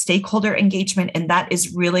amounts of stakeholder engagement, and that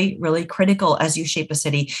is really, really critical as you shape a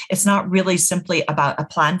city. It's not really simply about a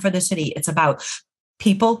plan for the city. It's about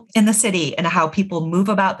people in the city and how people move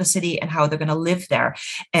about the city and how they're going to live there.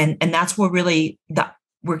 And that's where really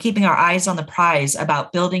we're keeping our eyes on the prize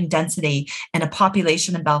about building density and a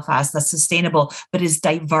population in Belfast that's sustainable, but is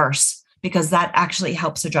diverse because that actually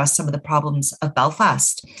helps address some of the problems of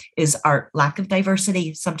Belfast, is our lack of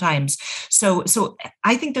diversity sometimes. So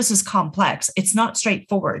I think this is complex. It's not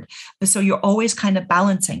straightforward. So you're always kind of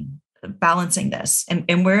balancing this,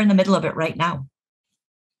 and we're in the middle of it right now.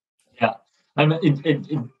 Yeah.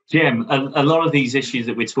 Jim, a lot of these issues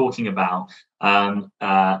that we're talking about,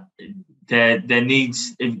 there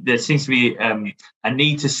seems to be a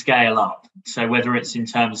need to scale up. So whether it's in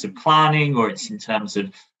terms of planning or it's in terms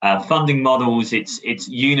of funding models, it's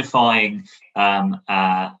unifying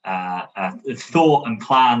thought and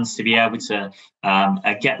plans to be able to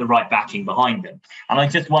get the right backing behind them. And I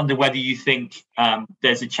just wonder whether you think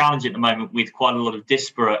there's a challenge at the moment with quite a lot of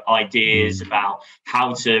disparate ideas about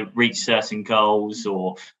how to reach certain goals,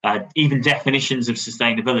 or even definitions of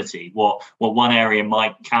sustainability. What one area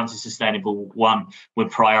might count as sustainable, one would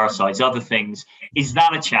prioritise other things. Is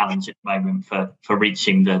that a challenge at the moment for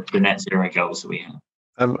reaching the net zero goals that we have?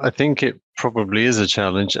 I think it probably is a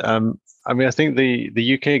challenge. I think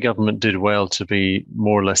the UK government did well to be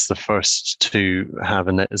more or less the first to have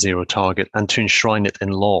a net zero target and to enshrine it in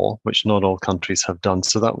law, which not all countries have done.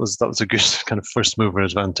 So that was a good kind of first mover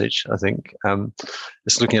advantage, I think.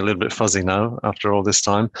 It's looking a little bit fuzzy now after all this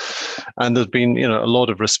time. And there's been, a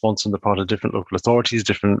lot of response on the part of different local authorities,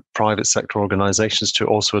 different private sector organizations to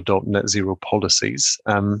also adopt net zero policies.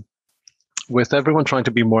 With everyone trying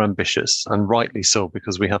to be more ambitious, and rightly so,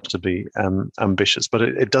 because we have to be ambitious, but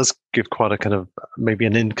it does give quite a kind of maybe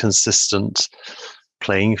an inconsistent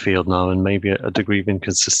playing field now, and maybe a degree of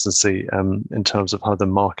inconsistency in terms of how the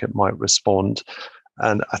market might respond.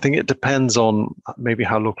 And I think it depends on maybe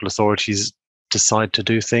how local authorities decide to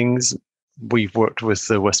do things. We've worked with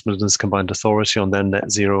the West Midlands Combined Authority on their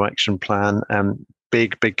net zero action plan.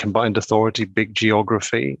 Big combined authority, big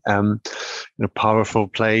geography, powerful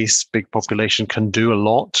place, big population, can do a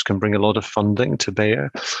lot, can bring a lot of funding to bear.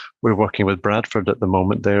 We're working with Bradford at the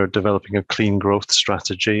moment. They're developing a clean growth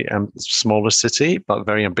strategy, smaller city, but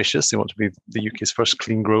very ambitious. They want to be the UK's first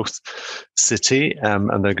clean growth city,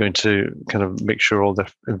 and they're going to kind of make sure all their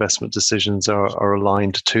investment decisions are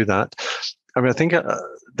aligned to that. I think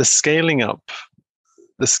the scaling up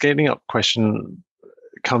question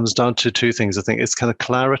comes down to two things. I think it's kind of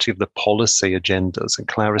clarity of the policy agendas and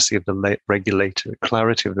clarity of the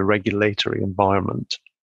clarity of the regulatory environment.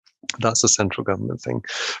 That's a central government thing.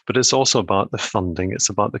 But it's also about the funding. It's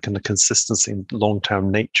about the kind of consistency and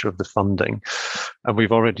long-term nature of the funding. And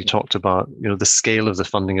we've already talked about, the scale of the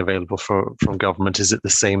funding available from government. Is it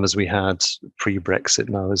the same as we had pre-Brexit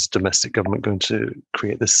now? Is domestic government going to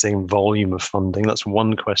create the same volume of funding? That's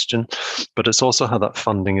one question. But it's also how that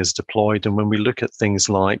funding is deployed. And when we look at things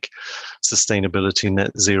like sustainability,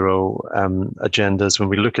 net zero agendas, when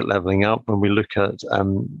we look at levelling up, when we look at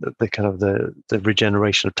the kind of the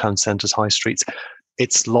regeneration of town centres, high streets,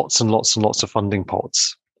 it's lots and lots and lots of funding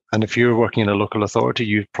pots. And if you're working in a local authority,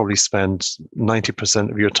 you probably spend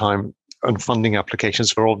 90% of your time on funding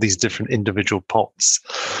applications for all these different individual pots.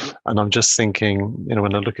 And I'm just thinking,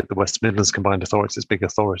 when I look at the West Midlands Combined Authority, this big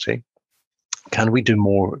authority, can we do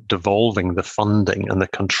more devolving the funding and the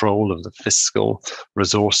control of the fiscal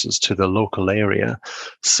resources to the local area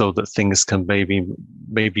so that things can maybe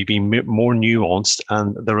be more nuanced,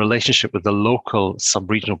 and the relationship with the local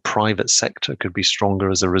sub-regional private sector could be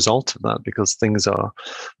stronger as a result of that, because things are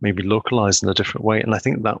maybe localized in a different way. And I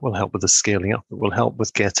think that will help with the scaling up. It will help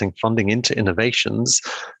with getting funding into innovations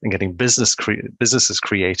and getting businesses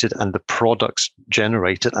created and the products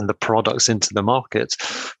generated and the products into the market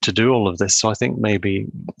to do all of this. So I think maybe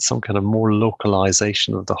some kind of more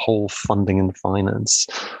localization of the whole funding and finance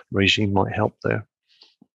regime might help there.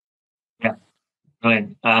 Yeah,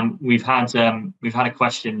 brilliant. We've had a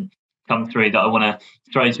question come through that I want to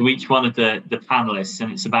throw to each one of the panelists,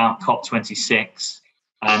 and it's about COP26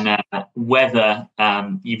 and whether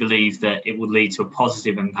you believe that it will lead to a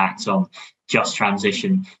positive impact on just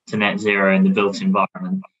transition to net zero in the built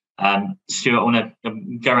environment. Stuart, I want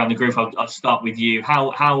to go around the group. I'll start with you.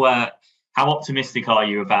 How optimistic are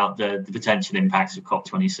you about the potential impacts of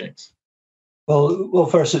COP26? Well,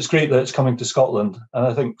 first, it's great that it's coming to Scotland. And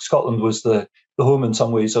I think Scotland was the home in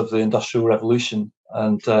some ways of the Industrial Revolution.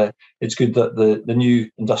 And it's good that the new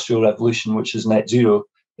Industrial Revolution, which is net zero,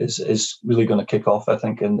 is really going to kick off, I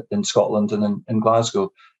think, in Scotland and in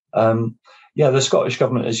Glasgow. The Scottish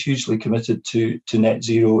Government is hugely committed to net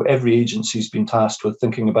zero. Every agency's been tasked with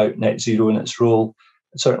thinking about net zero and its role.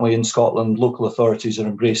 Certainly in Scotland, local authorities are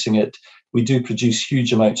embracing it. We do produce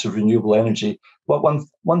huge amounts of renewable energy. But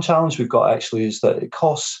one challenge we've got actually is that it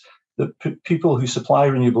costs the people who supply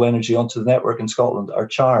renewable energy onto the network in Scotland are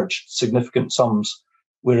charged significant sums.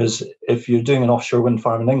 Whereas if you're doing an offshore wind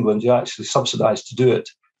farm in England, you're actually subsidised to do it.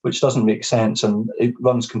 which doesn't make sense, and it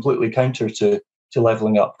runs completely counter to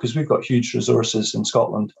levelling up, because we've got huge resources in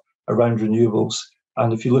Scotland around renewables.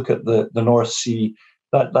 And if you look at the North Sea,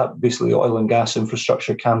 that basically oil and gas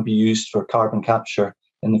infrastructure can be used for carbon capture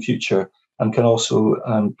in the future, and can also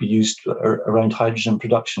be used around hydrogen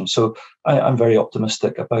production. So I'm very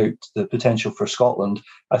optimistic about the potential for Scotland.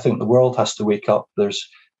 I think the world has to wake up. There's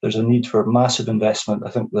a need for massive investment. I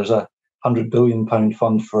think there's a £100 billion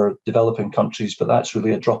fund for developing countries, but that's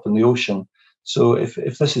really a drop in the ocean. So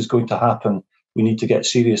if this is going to happen, we need to get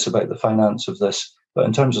serious about the finance of this. But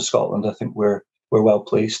in terms of Scotland, I think we're well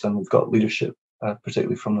placed, and we've got leadership,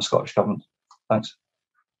 particularly from the Scottish Government. Thanks.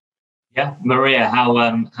 Yeah, Maria,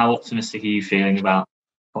 how optimistic are you feeling about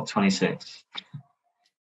COP26?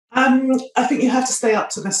 I think you have to stay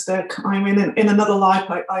optimistic. I mean, in another life,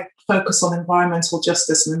 I focus on environmental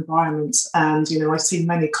justice and environment, and I've seen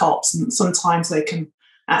many COPs, and sometimes they can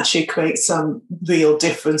actually create some real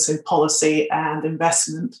difference in policy and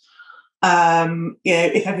investment.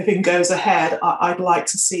 If everything goes ahead, I'd like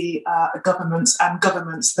to see a government and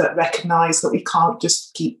governments that recognise that we can't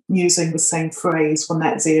just keep using the same phrase for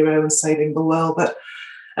net zero and saving the world. But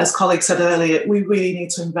as colleagues said earlier, we really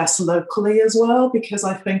need to invest locally as well, because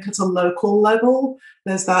I think at a local level,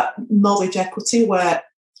 there's that knowledge equity where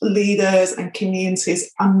leaders and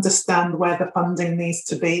communities understand where the funding needs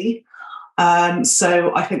to be.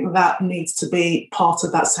 So I think that needs to be part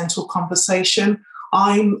of that central conversation.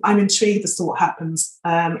 I'm intrigued as to what happens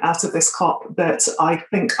out of this COP, but I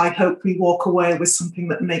hope we walk away with something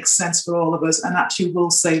that makes sense for all of us and actually will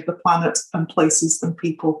save the planet and places and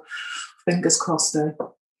people. Fingers crossed there.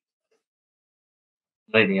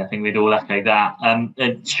 Absolutely, I think we'd all echo that.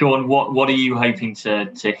 Sean, what are you hoping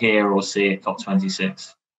to hear or see at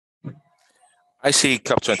COP26? I see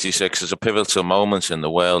COP26 as a pivotal moment in the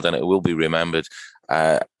world, and it will be remembered.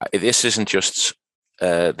 This isn't just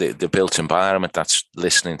the built environment that's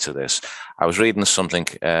listening to this. I was reading something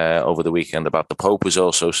over the weekend about the Pope was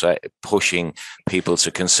also pushing people to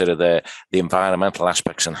consider the environmental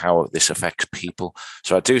aspects and how this affects people.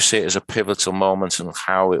 So I do see it as a pivotal moment in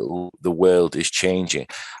how the world is changing.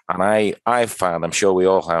 And I've found, I'm sure we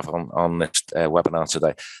all have on this webinar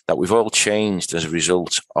today, that we've all changed as a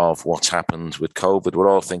result of what's happened with COVID. We're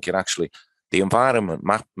all thinking, actually, the environment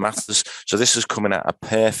matters. So this is coming at a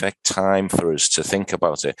perfect time for us to think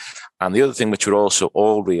about it. And the other thing which we're also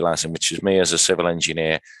all realizing, which is me as a civil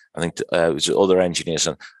engineer, I think it was other engineers,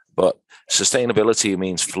 but sustainability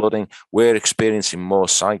means flooding. We're experiencing more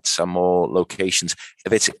sites and more locations.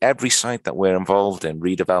 If it's every site that we're involved in,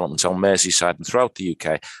 redevelopment on Merseyside and throughout the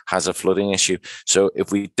UK has a flooding issue. So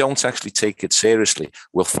if we don't actually take it seriously,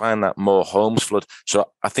 we'll find that more homes flood.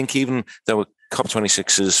 So I think even though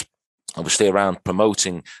COP26 is obviously around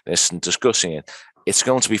promoting this and discussing it, it's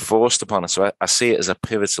going to be forced upon us. So I see it as a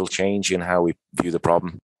pivotal change in how we view the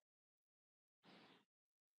problem.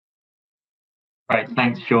 Right,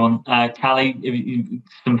 thanks, Sean. Callie,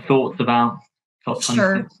 some thoughts about COP26?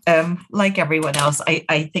 Sure. Like everyone else,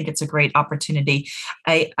 I think it's a great opportunity.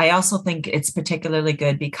 I also think it's particularly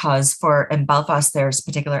good because in Belfast, there's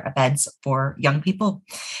particular events for young people.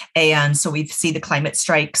 And so we see the climate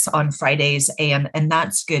strikes on Fridays, and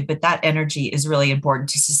that's good. But that energy is really important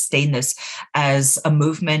to sustain this as a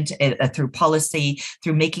movement through policy,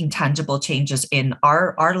 through making tangible changes in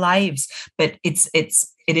our lives. But it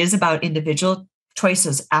is about individual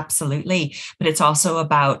choices, absolutely. But it's also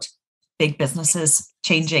about big businesses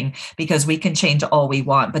changing, because we can change all we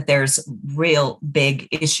want, but there's real big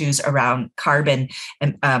issues around carbon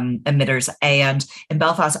emitters. And in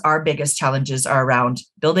Belfast, our biggest challenges are around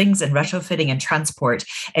buildings and retrofitting and transport.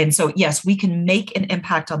 And so, yes, we can make an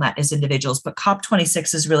impact on that as individuals, but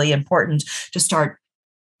COP26 is really important to start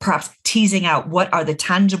perhaps teasing out what are the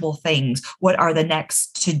tangible things, what are the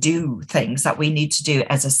next to do things that we need to do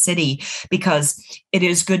as a city, because it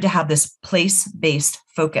is good to have this place-based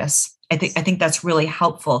focus. I think that's really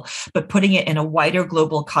helpful, but putting it in a wider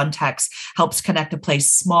global context helps connect a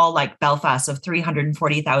place small like Belfast of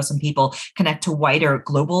 340,000 people, connect to wider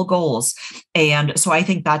global goals. And so I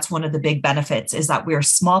think that's one of the big benefits, is that we're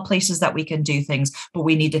small places that we can do things, but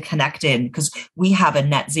we need to connect in, because we have a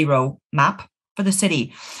net zero map for the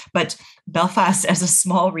city. But Belfast, as a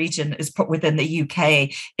small region, is put within the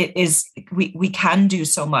UK. It is we can do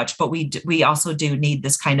so much, but we also do need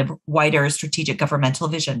this kind of wider strategic governmental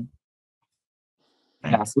vision.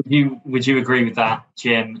 Yeah, would you agree with that,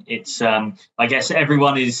 Jim? It's I guess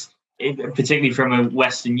everyone is, particularly from a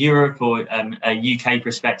Western Europe or a UK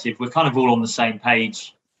perspective, we're kind of all on the same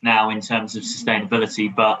page now in terms of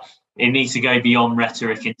sustainability, but it needs to go beyond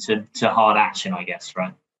rhetoric into hard action, I guess,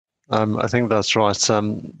 right? I think that's right. I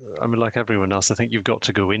mean, like everyone else, I think you've got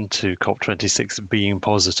to go into COP26 being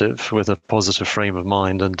positive, with a positive frame of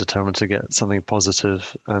mind and determined to get something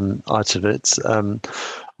positive out of it.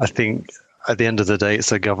 I think at the end of the day,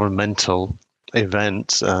 it's a governmental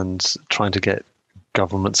event, and trying to get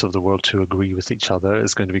governments of the world to agree with each other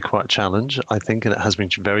is going to be quite a challenge, I think, and it has been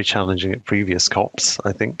very challenging at previous COPs,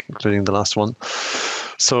 I think, including the last one.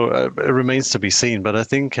 So it remains to be seen. But I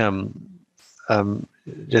think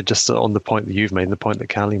just on the point that you've made, the point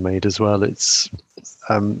that Callie made as well, it's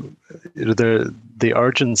the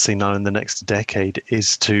urgency now in the next decade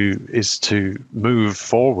is to move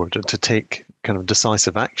forward and to take kind of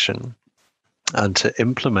decisive action and to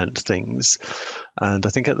implement things. And I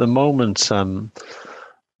think at the moment,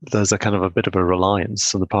 there's a kind of a bit of a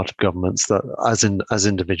reliance on the part of governments that as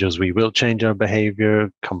individuals, we will change our behavior,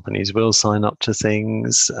 companies will sign up to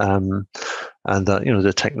things, and that,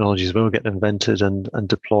 the technologies will get invented and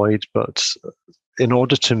deployed. But in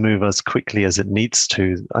order to move as quickly as it needs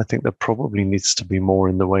to, I think there probably needs to be more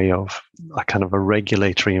in the way of a kind of a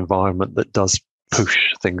regulatory environment that does push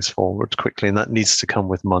things forward quickly, and that needs to come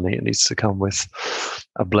with money. It needs to come with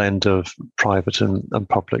a blend of private and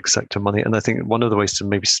public sector money. And I think one of the ways to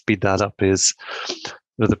maybe speed that up is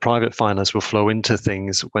the private finance will flow into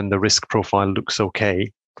things when the risk profile looks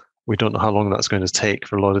okay. We don't know how long that's going to take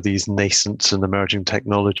for a lot of these nascent and emerging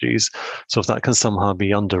technologies. So if that can somehow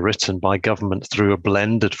be underwritten by government through a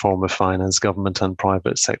blended form of finance, government and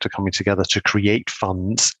private sector coming together to create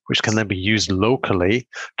funds, which can then be used locally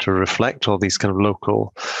to reflect all these kind of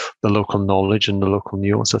local knowledge and the local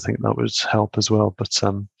nuance, I think that would help as well. But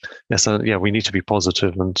yes, we need to be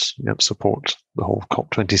positive and support the whole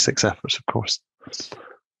COP26 efforts, of course.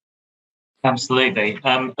 Absolutely.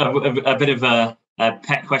 A bit of a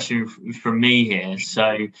pet question from me here.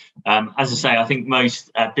 So, as I say, I think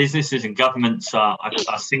most businesses and governments are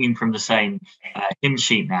singing from the same hymn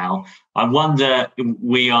sheet now. I wonder,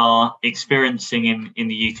 we are experiencing in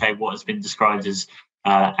the UK what has been described as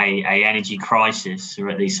a energy crisis, or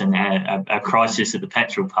at least a crisis at the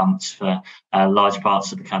petrol pumps for large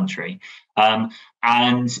parts of the country.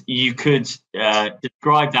 And you could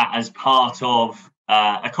describe that as part of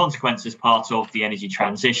a consequence, as part of the energy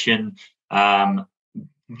transition.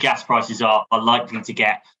 Gas prices are likely to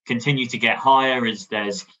continue to get higher as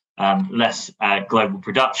there's less global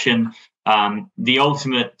production. The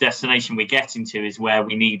ultimate destination we're getting to is where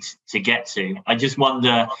we need to get to. I just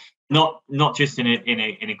wonder, not just in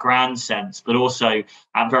a grand sense, but also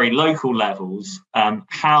at very local levels,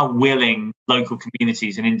 how willing local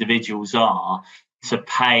communities and individuals are to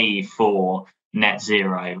pay for net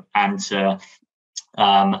zero and to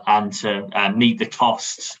meet the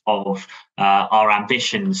costs of our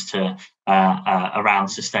ambitions to around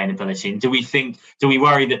sustainability. And do we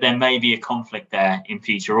worry that there may be a conflict there in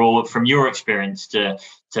future, or from your experience to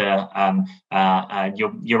your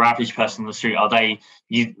average person on the street,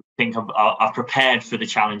 you think are prepared for the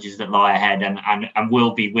challenges that lie ahead and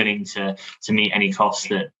will be willing to meet any costs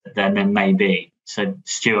that there may be? So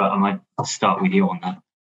Stuart, I might start with you on that.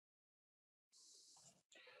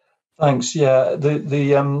 Thanks. Yeah,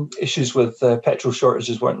 the issues with petrol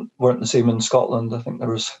shortages weren't the same in Scotland. I think there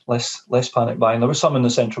was less panic buying. There was some in the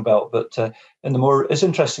Central Belt, but it's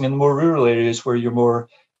interesting, in the more rural areas where you're more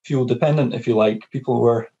fuel dependent, if you like, people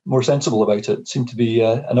were more sensible about it. It seemed to be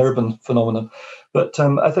an urban phenomenon. But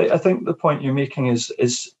I think the point you're making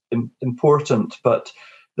is important, but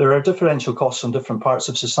there are differential costs on different parts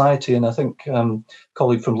of society. And I think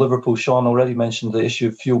colleague from Liverpool, Sean, already mentioned the issue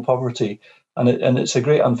of fuel poverty. And it's a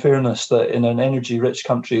great unfairness that in an energy-rich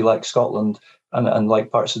country like Scotland and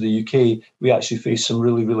like parts of the UK, we actually face some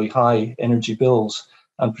really, really high energy bills,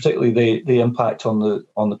 and particularly they impact on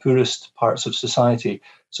the poorest parts of society.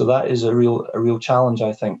 So that is a real challenge,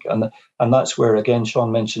 I think, and that's where, again,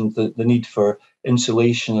 Sean mentioned the need for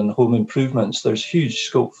insulation and home improvements. There's huge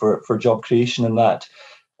scope for job creation in that.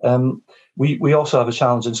 We also have a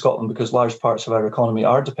challenge in Scotland because large parts of our economy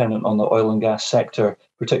are dependent on the oil and gas sector,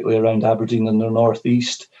 particularly around Aberdeen and the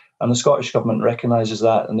northeast. And the Scottish Government recognises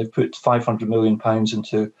that, and they've put £500 million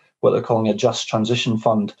into what they're calling a just transition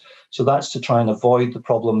fund. So that's to try and avoid the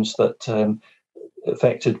problems that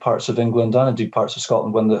affected parts of England and indeed parts of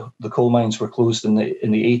Scotland when the coal mines were closed in the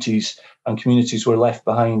 80s and communities were left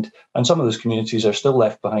behind. And some of those communities are still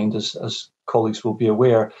left behind, as colleagues will be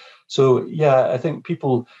aware. So, yeah, I think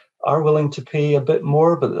people are willing to pay a bit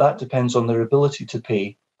more, but that depends on their ability to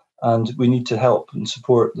pay. and we need to help and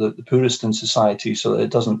support the poorest in society so that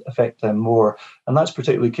it doesn't affect them more. And that's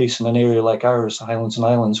particularly the case in an area like ours, Highlands and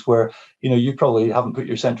Islands, where you probably haven't put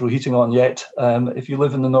your central heating on yet. If you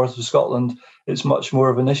live in the north of Scotland, it's much more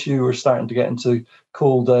of an issue. We're starting to get into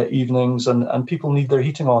cold evenings, and people need their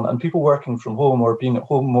heating on, and people working from home or being at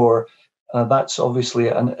home more, that's obviously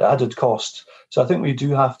an added cost. So I think we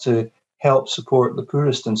do have to help support the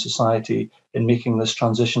poorest in society in making this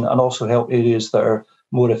transition, and also help areas that are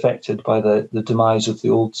more affected by the demise of the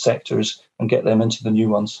old sectors and get them into the new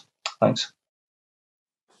ones. Thanks.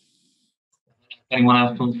 Anyone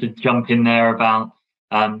else wants to jump in there about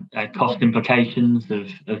cost implications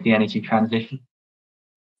of the energy transition?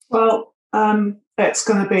 Well, it's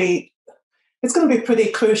going to be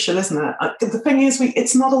pretty crucial, isn't it? The thing is,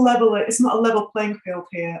 it's not a level playing field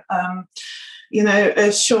here.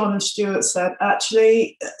 As Sean and Stuart said,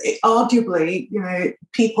 actually, arguably,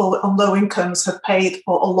 people on low incomes have paid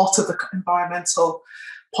for a lot of the environmental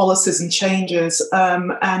policies and changes,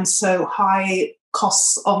 and so high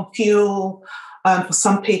costs on fuel. For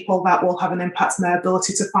some people, that will have an impact on their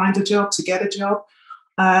ability to find a job, to get a job.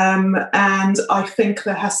 And I think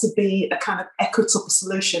there has to be a kind of equitable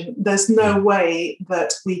solution. There's no way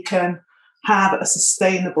that we can have a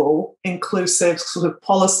sustainable, inclusive sort of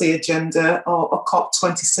policy agenda or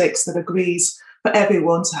COP26 that agrees for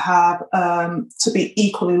everyone to have to be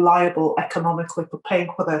equally liable economically for paying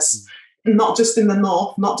for this, not just in the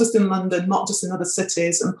north, not just in London, not just in other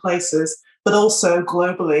cities and places, but also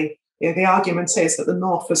globally. The argument is that the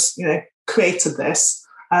north has created this.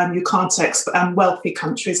 You can't expect, wealthy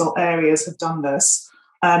countries or areas have done this.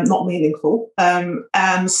 Not meaningful.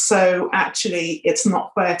 And so actually it's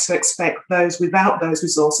not fair to expect those without those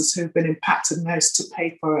resources who've been impacted most to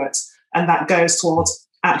pay for it. And that goes towards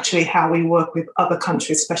actually how we work with other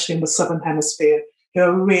countries, especially in the Southern Hemisphere, who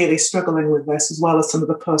are really struggling with this, as well as some of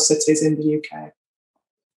the poor cities in the UK.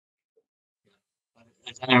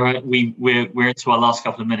 We're into our last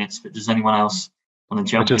couple of minutes, but does anyone else want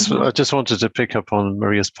to jump in? I just wanted to pick up on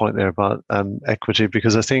Maria's point there about equity,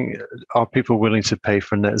 because I think, are people willing to pay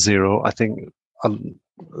for net zero? I think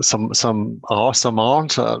some are, some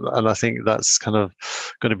aren't, and I think that's kind of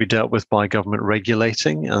going to be dealt with by government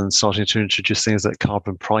regulating and starting to introduce things like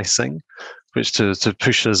carbon pricing, which to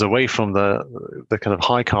push us away from the kind of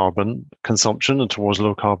high carbon consumption and towards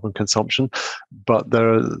low carbon consumption. But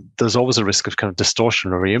there's always a risk of kind of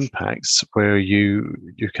distortionary impacts where you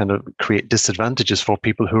kind of create disadvantages for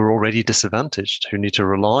people who are already disadvantaged, who need to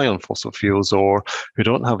rely on fossil fuels or who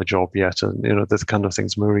don't have a job yet, and the kind of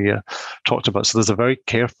things Maria talked about. So there's a very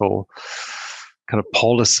careful kind of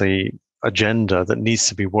policy agenda that needs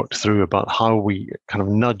to be worked through about how we kind of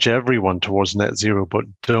nudge everyone towards net zero, but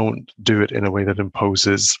don't do it in a way that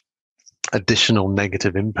imposes additional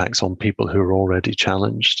negative impacts on people who are already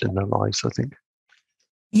challenged in their lives, I think.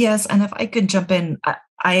 Yes, and if I could jump in,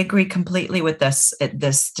 I agree completely with this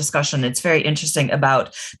discussion. It's very interesting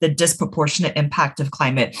about the disproportionate impact of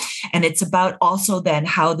climate. And it's about also then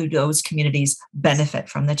how do those communities benefit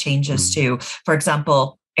from the changes too. For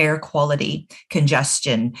example, air quality,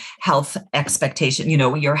 congestion, health expectation,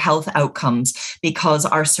 your health outcomes, because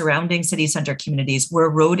our surrounding city center communities where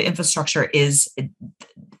road infrastructure is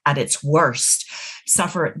at its worst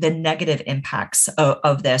suffer the negative impacts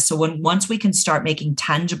of this. So once we can start making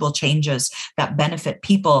tangible changes that benefit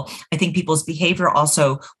people, I think people's behavior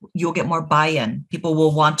also, you'll get more buy-in. People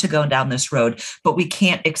will want to go down this road, but we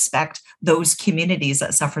can't expect those communities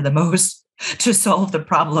that suffer the most to solve the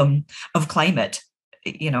problem of climate.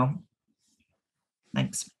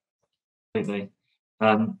 Thanks. Absolutely.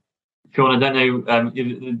 Sean, I don't know,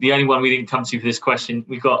 the only one we didn't come to for this question,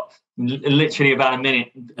 we've got literally about a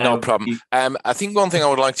minute. No problem. I think one thing I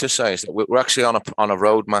would like to say is that we're actually on a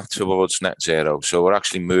roadmap towards net zero. So we're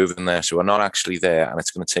actually moving there. So we're not actually there, and it's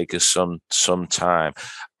going to take us some time.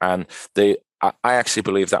 And I actually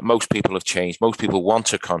believe that most people have changed. Most people want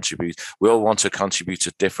to contribute. We all want to contribute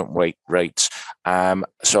at different rates.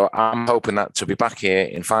 So I'm hoping that to be back here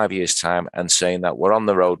in 5 years' time and saying that we're on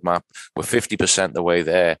the roadmap, we're 50% the way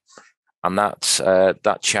there. And that's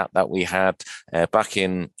that chat that we had back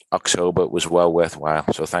in October was well worthwhile.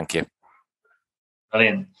 So thank you.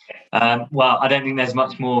 Brilliant. Well, I don't think there's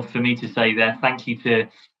much more for me to say there. Thank you to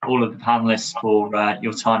all of the panelists for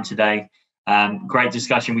your time today. Great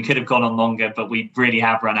discussion. We could have gone on longer, but we really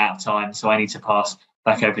have run out of time. So I need to pass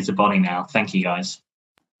back over to Bonnie now. Thank you, guys.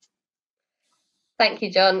 Thank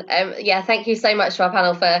you, John. Thank you so much to our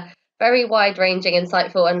panel for very wide-ranging,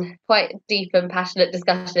 insightful and quite deep and passionate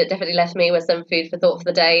discussion. It definitely left me with some food for thought for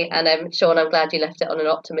the day. And Sean, I'm glad you left it on an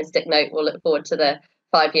optimistic note. We'll look forward to the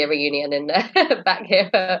 5-year reunion in back here,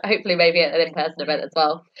 hopefully maybe at an in-person event as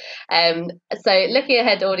well. So looking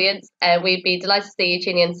ahead, audience, we'd be delighted to see you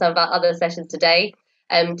tuning in to some of our other sessions today.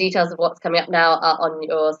 Details of what's coming up now are on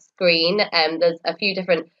your screen. There's a few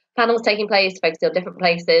different panels taking place, focusing on different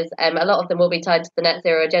places. A lot of them will be tied to the net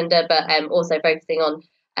zero agenda, but also focusing on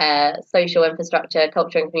social infrastructure,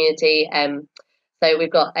 culture and community. So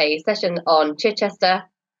we've got a session on Chichester.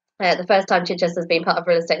 The first time Chichester's been part of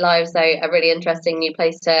Real Estate Live, so a really interesting new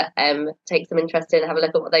place to take some interest in, have a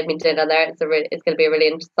look at what they've been doing down there. It's going to be a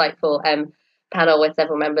really insightful panel with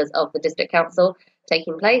several members of the District Council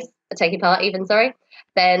taking part.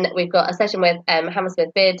 Then we've got a session with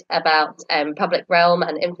Hammersmith Bid about public realm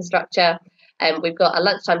and infrastructure. We've got a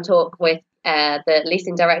lunchtime talk with the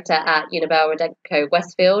leasing director at Unibail-Rodamco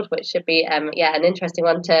Westfield, which should be an interesting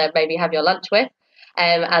one to maybe have your lunch with.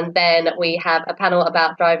 And then we have a panel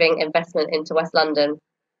about driving investment into West London,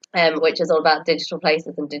 which is all about digital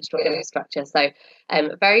places and digital infrastructure. So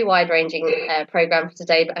very wide-ranging programme for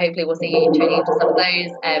today, but hopefully we'll see you tuning into some of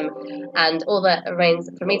those. And all that remains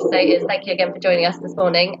for me to say is thank you again for joining us this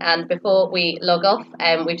morning. And before we log off,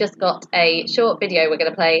 we've just got a short video we're going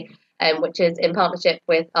to play, which is in partnership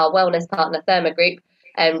with our wellness partner, Therma Group,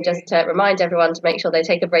 just to remind everyone to make sure they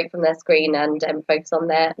take a break from their screen and focus on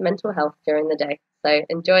their mental health during the day. So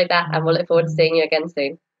enjoy that, and we'll look forward to seeing you again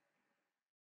soon.